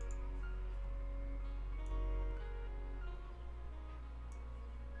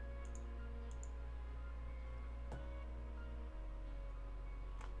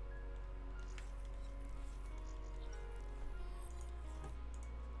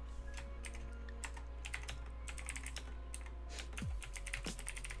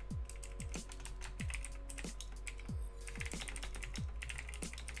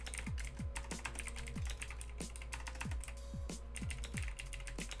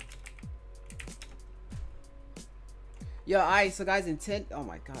 Yo, alright, so guys, oh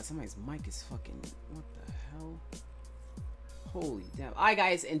my god, somebody's mic is fucking, what the hell? Holy damn. Alright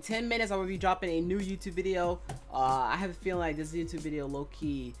guys, in 10 minutes I will be dropping a new YouTube video. I have a feeling like this YouTube video,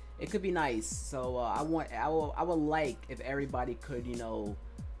 low-key, it could be nice. So I would like if everybody could, you know,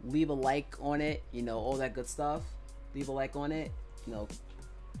 leave a like on it, you know, all that good stuff. Leave a like on it, you know,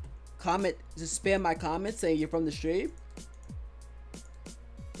 comment, just spam my comments saying you're from the stream.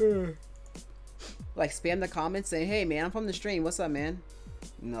 Like, spam the comments saying, hey man, I'm from the stream, what's up, man?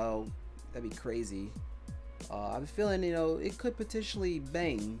 No, that'd be crazy. I'm feeling, you know, it could potentially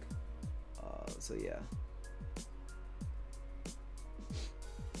bang. So yeah.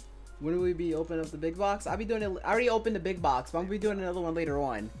 When will we be opening up the big box? I'll be doing it. I already opened the big box, but I'm gonna be doing another one later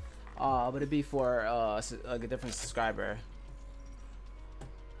on. But it'd be for a different subscriber.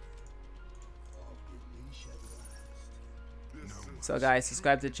 So guys,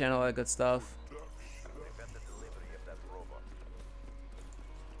 subscribe to the channel, all that good stuff.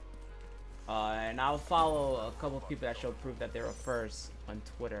 And I'll follow a couple of people that show proof that they were first on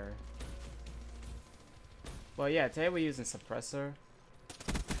Twitter. Well, yeah, today we're using suppressor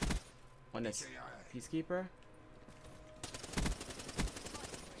on this peacekeeper.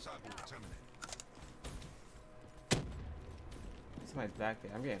 Somebody's back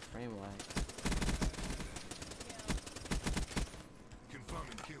there. I'm getting frame lag.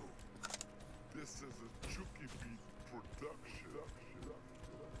 Confirming kill. This is a Chucky Beat production.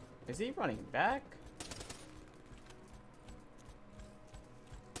 Is he running back?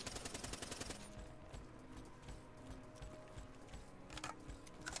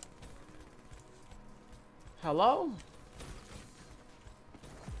 Hello?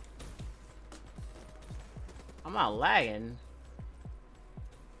 I'm not lagging.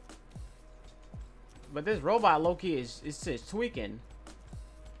 But this robot low-key is just tweaking.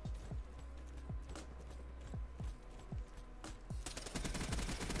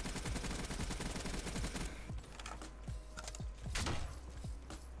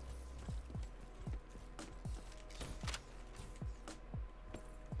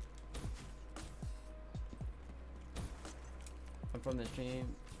 From the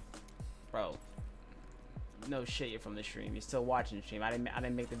stream, bro. No shit, you're from the stream. You're still watching the stream. I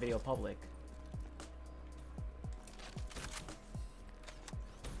didn't make the video public.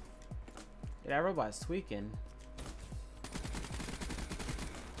 Yeah, that robot's tweaking.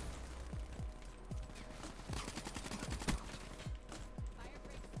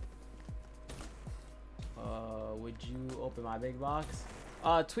 Would you open my big box?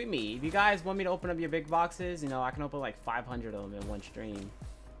 Tweet me if you guys want me to open up your big boxes. You know, I can open like 500 of them in one stream.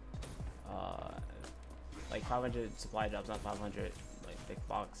 Like 500 supply drops, not 500 like big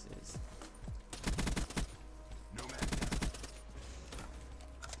boxes. No man.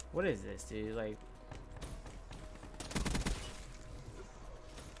 What is this, dude? Like,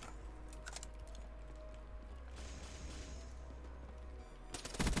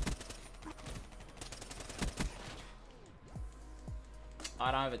 oh,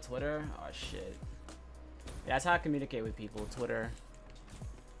 I don't have a Twitter? Oh shit. Yeah, that's how I communicate with people, Twitter.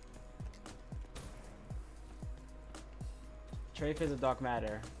 Trade is a dark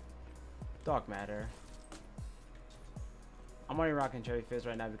matter. Dark matter. I'm only rocking Cherry Fizz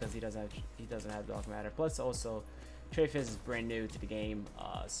right now because he doesn't have dark matter. Plus also, Trade Fizz is brand new to the game,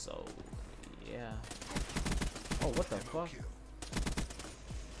 so yeah. Oh, what the fuck? Kill.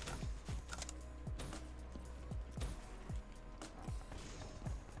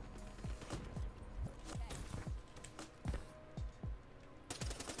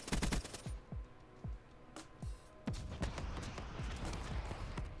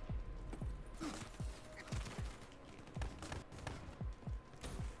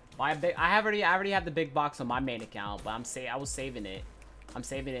 I already have the big box on my main account, but I was saving it. I'm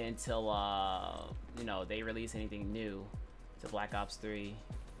saving it until you know, they release anything new to Black Ops 3.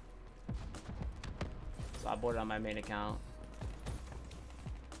 So I bought it on my main account.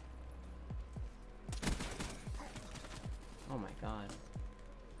 Oh my god.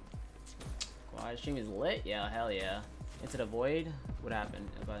 Wow, stream is lit? Yeah, hell yeah. Into the Void? What happened?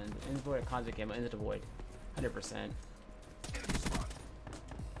 About Into the Void or Cosmic Game? Into the Void. 100%.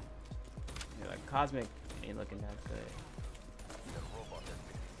 Yeah, like Cosmic ain't looking that good. The robot has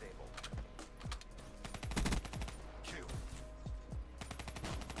been disabled. Kill.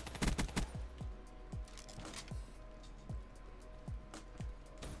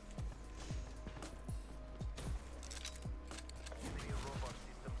 Nuclear robot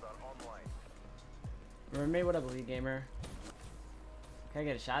systems are online. Roommate, what up, Elite Gamer? Can I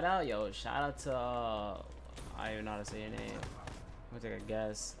get a shout out? Yo, shout out to I don't even know how to say your name. I'm gonna take a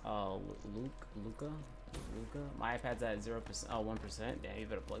guess. Luca? My iPad's at 0%. Oh, 1%. Damn, you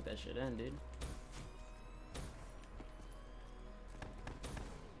better plug that shit in, dude.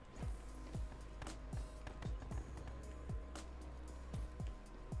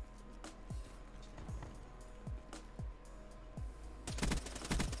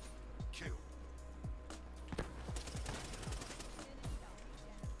 Kill.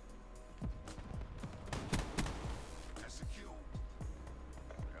 That's a kill.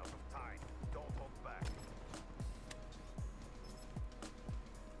 We're out of time. Don't hold back.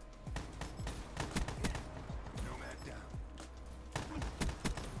 Nomad down.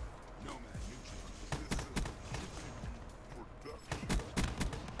 Nomad neutral.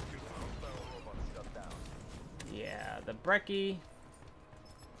 Battle robot shut down. Yeah, the Brecci.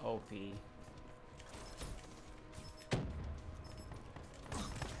 OP.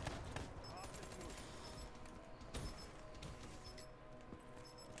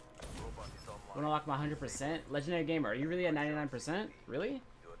 Robot is online. Wanna lock my 100%? Legendary Gamer, are you really at 99%? Really? Do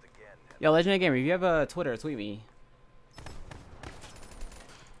it again. And Yo, Legendary Gamer, if you have a Twitter, tweet me.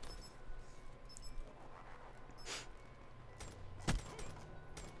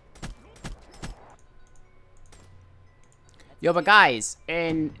 Yo, but guys,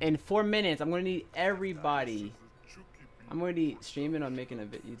 in 4 minutes, I'm gonna need everybody. I'm gonna need streaming or making a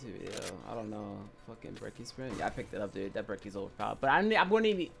YouTube video. I don't know, fucking Brecci sprint. Yeah, I picked it up, dude. That Brecci's overpowered. But I'm gonna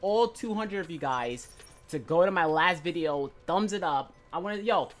need all 200 of you guys to go to my last video, thumbs it up. I want to,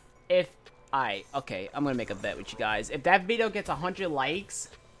 yo, if okay, I'm gonna make a bet with you guys. If that video gets 100 likes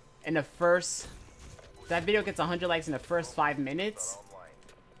in the first, if that video gets 100 likes in the first 5 minutes,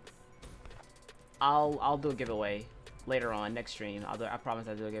 I'll do a giveaway later on next stream. I promise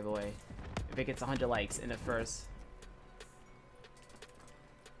I'll do a giveaway if it gets 100 likes in the first.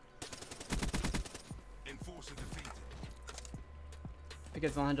 Enforcer defeated. If it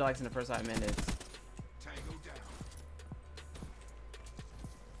gets 100 likes in the first 5 minutes. Tango down.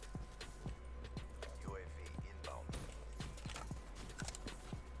 UAV inbound.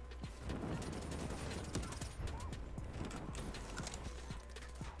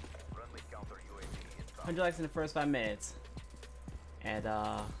 Friendly counter UAV inbound. 100 likes in the first 5 minutes. And,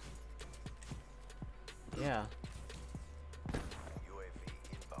 yeah. UAV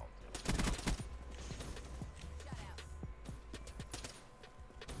inbound.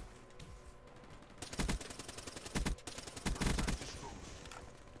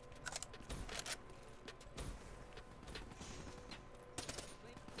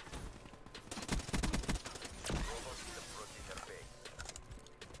 Robot is approaching their base.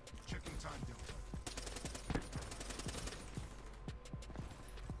 Checking time delta.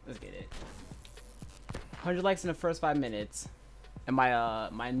 Let's get it. 100 likes in the first 5 minutes. And my,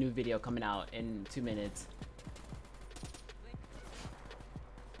 my new video coming out in 2 minutes.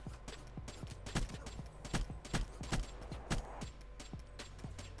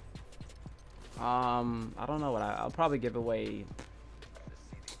 I don't know what I'll probably give away. The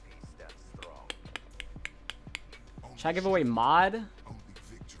CDP stands strong. Should I give away mod Only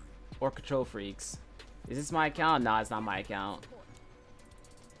victory. or control freaks? Is this my account? Nah, it's not my account.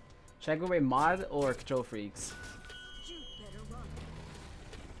 Should I give away mod or control freaks?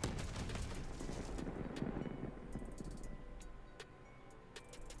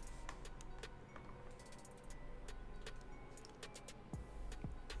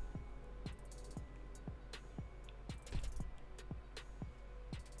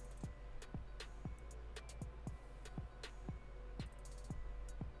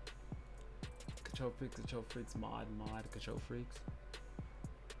 Control freaks, mod, control freaks.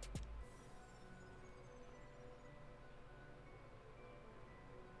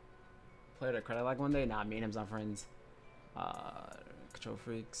 Played a credit like one day. Nah, me and him's not friends. Control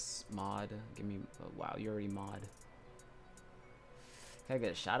freaks, mod. Give me. Wow, you already mod. Can I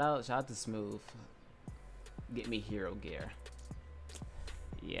get a shout out? Shout out to Smooth. Get me hero gear.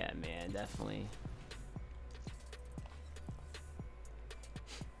 Yeah, man, definitely.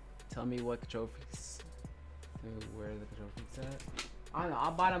 Tell me what control freaks. Where are the control freaks at? I don't know.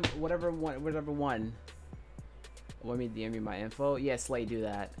 I'll buy them whatever one. Want me to DM you my info? Yeah, Slay, do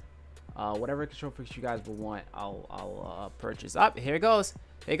that. Whatever control freaks you guys will want, I'll purchase. Up, here it goes.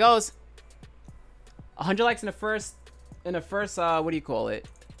 Here it goes. 100 likes in the first what do you call it?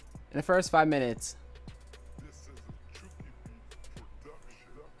 In the first 5 minutes. This is a Tricky Beat production.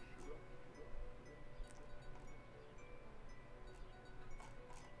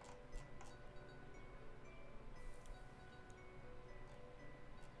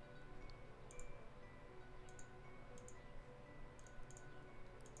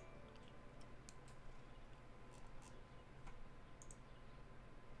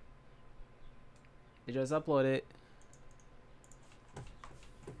 They just upload it.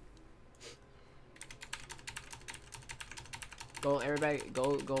 Go everybody,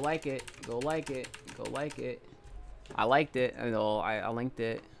 go like it, go like it, go like it. I liked it. I know I linked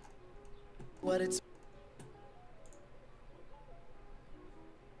it. What it's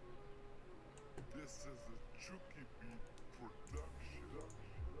This is a Tricky Beat production.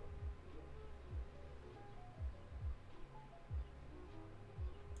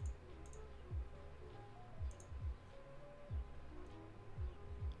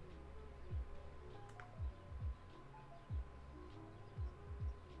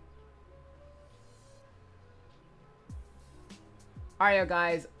 All right,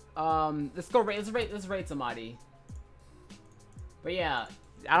 guys. Let's rate somebody. But yeah,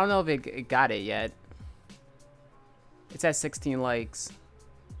 I don't know if it got it yet. It's at 16 likes.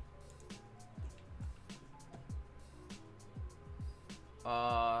 Oh,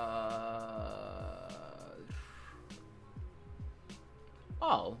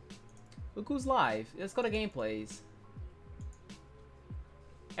 look who's live. Let's go to gameplays.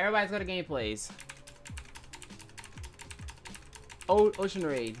 Everybody's go to gameplays. Ocean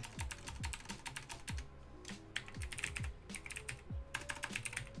Raid.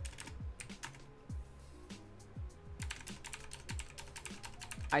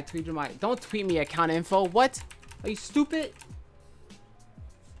 I tweeted my. Don't tweet me account info. What? Are you stupid?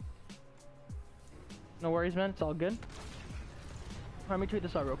 No worries, man. It's all good. Let me tweet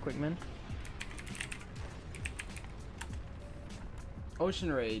this out real quick, man.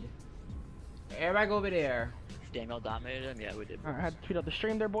 Ocean Raid. Everybody go over there. Daniel dominated him. Yeah, we did. Alright, I had to tweet out the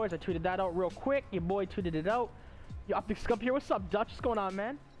stream there, boys. I tweeted that out real quick. Your boy tweeted it out. Yo, Optic Scup here. What's up, Dutch? What's going on,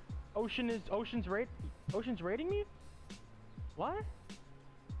 man? Ocean's rating me? What?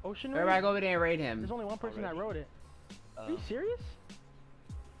 Ocean raid? Everybody go over there and raid him. There's only one person that wrote it. Are you serious?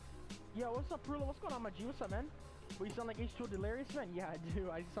 Yo, what's up, Perula? What's going on, my G? What's up, man? Well, you sound like H2O Delirious, man? Yeah, I do.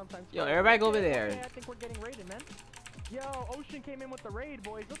 I sometimes. Yo, everybody go over there. Okay, I think we're getting raided, man. Yo, Ocean came in with the raid,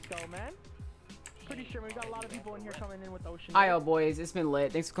 boys. Let's go, man. Pretty sure we got a lot of people in here coming in with Ocean. Hi, yo, boys. It's been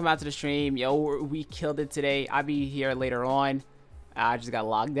lit. Thanks for coming out to the stream. Yo, we killed it today. I'll be here later on. I just got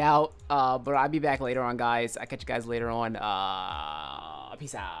logged out. But I'll be back later on, guys. I'll catch you guys later on.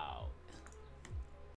 Peace out.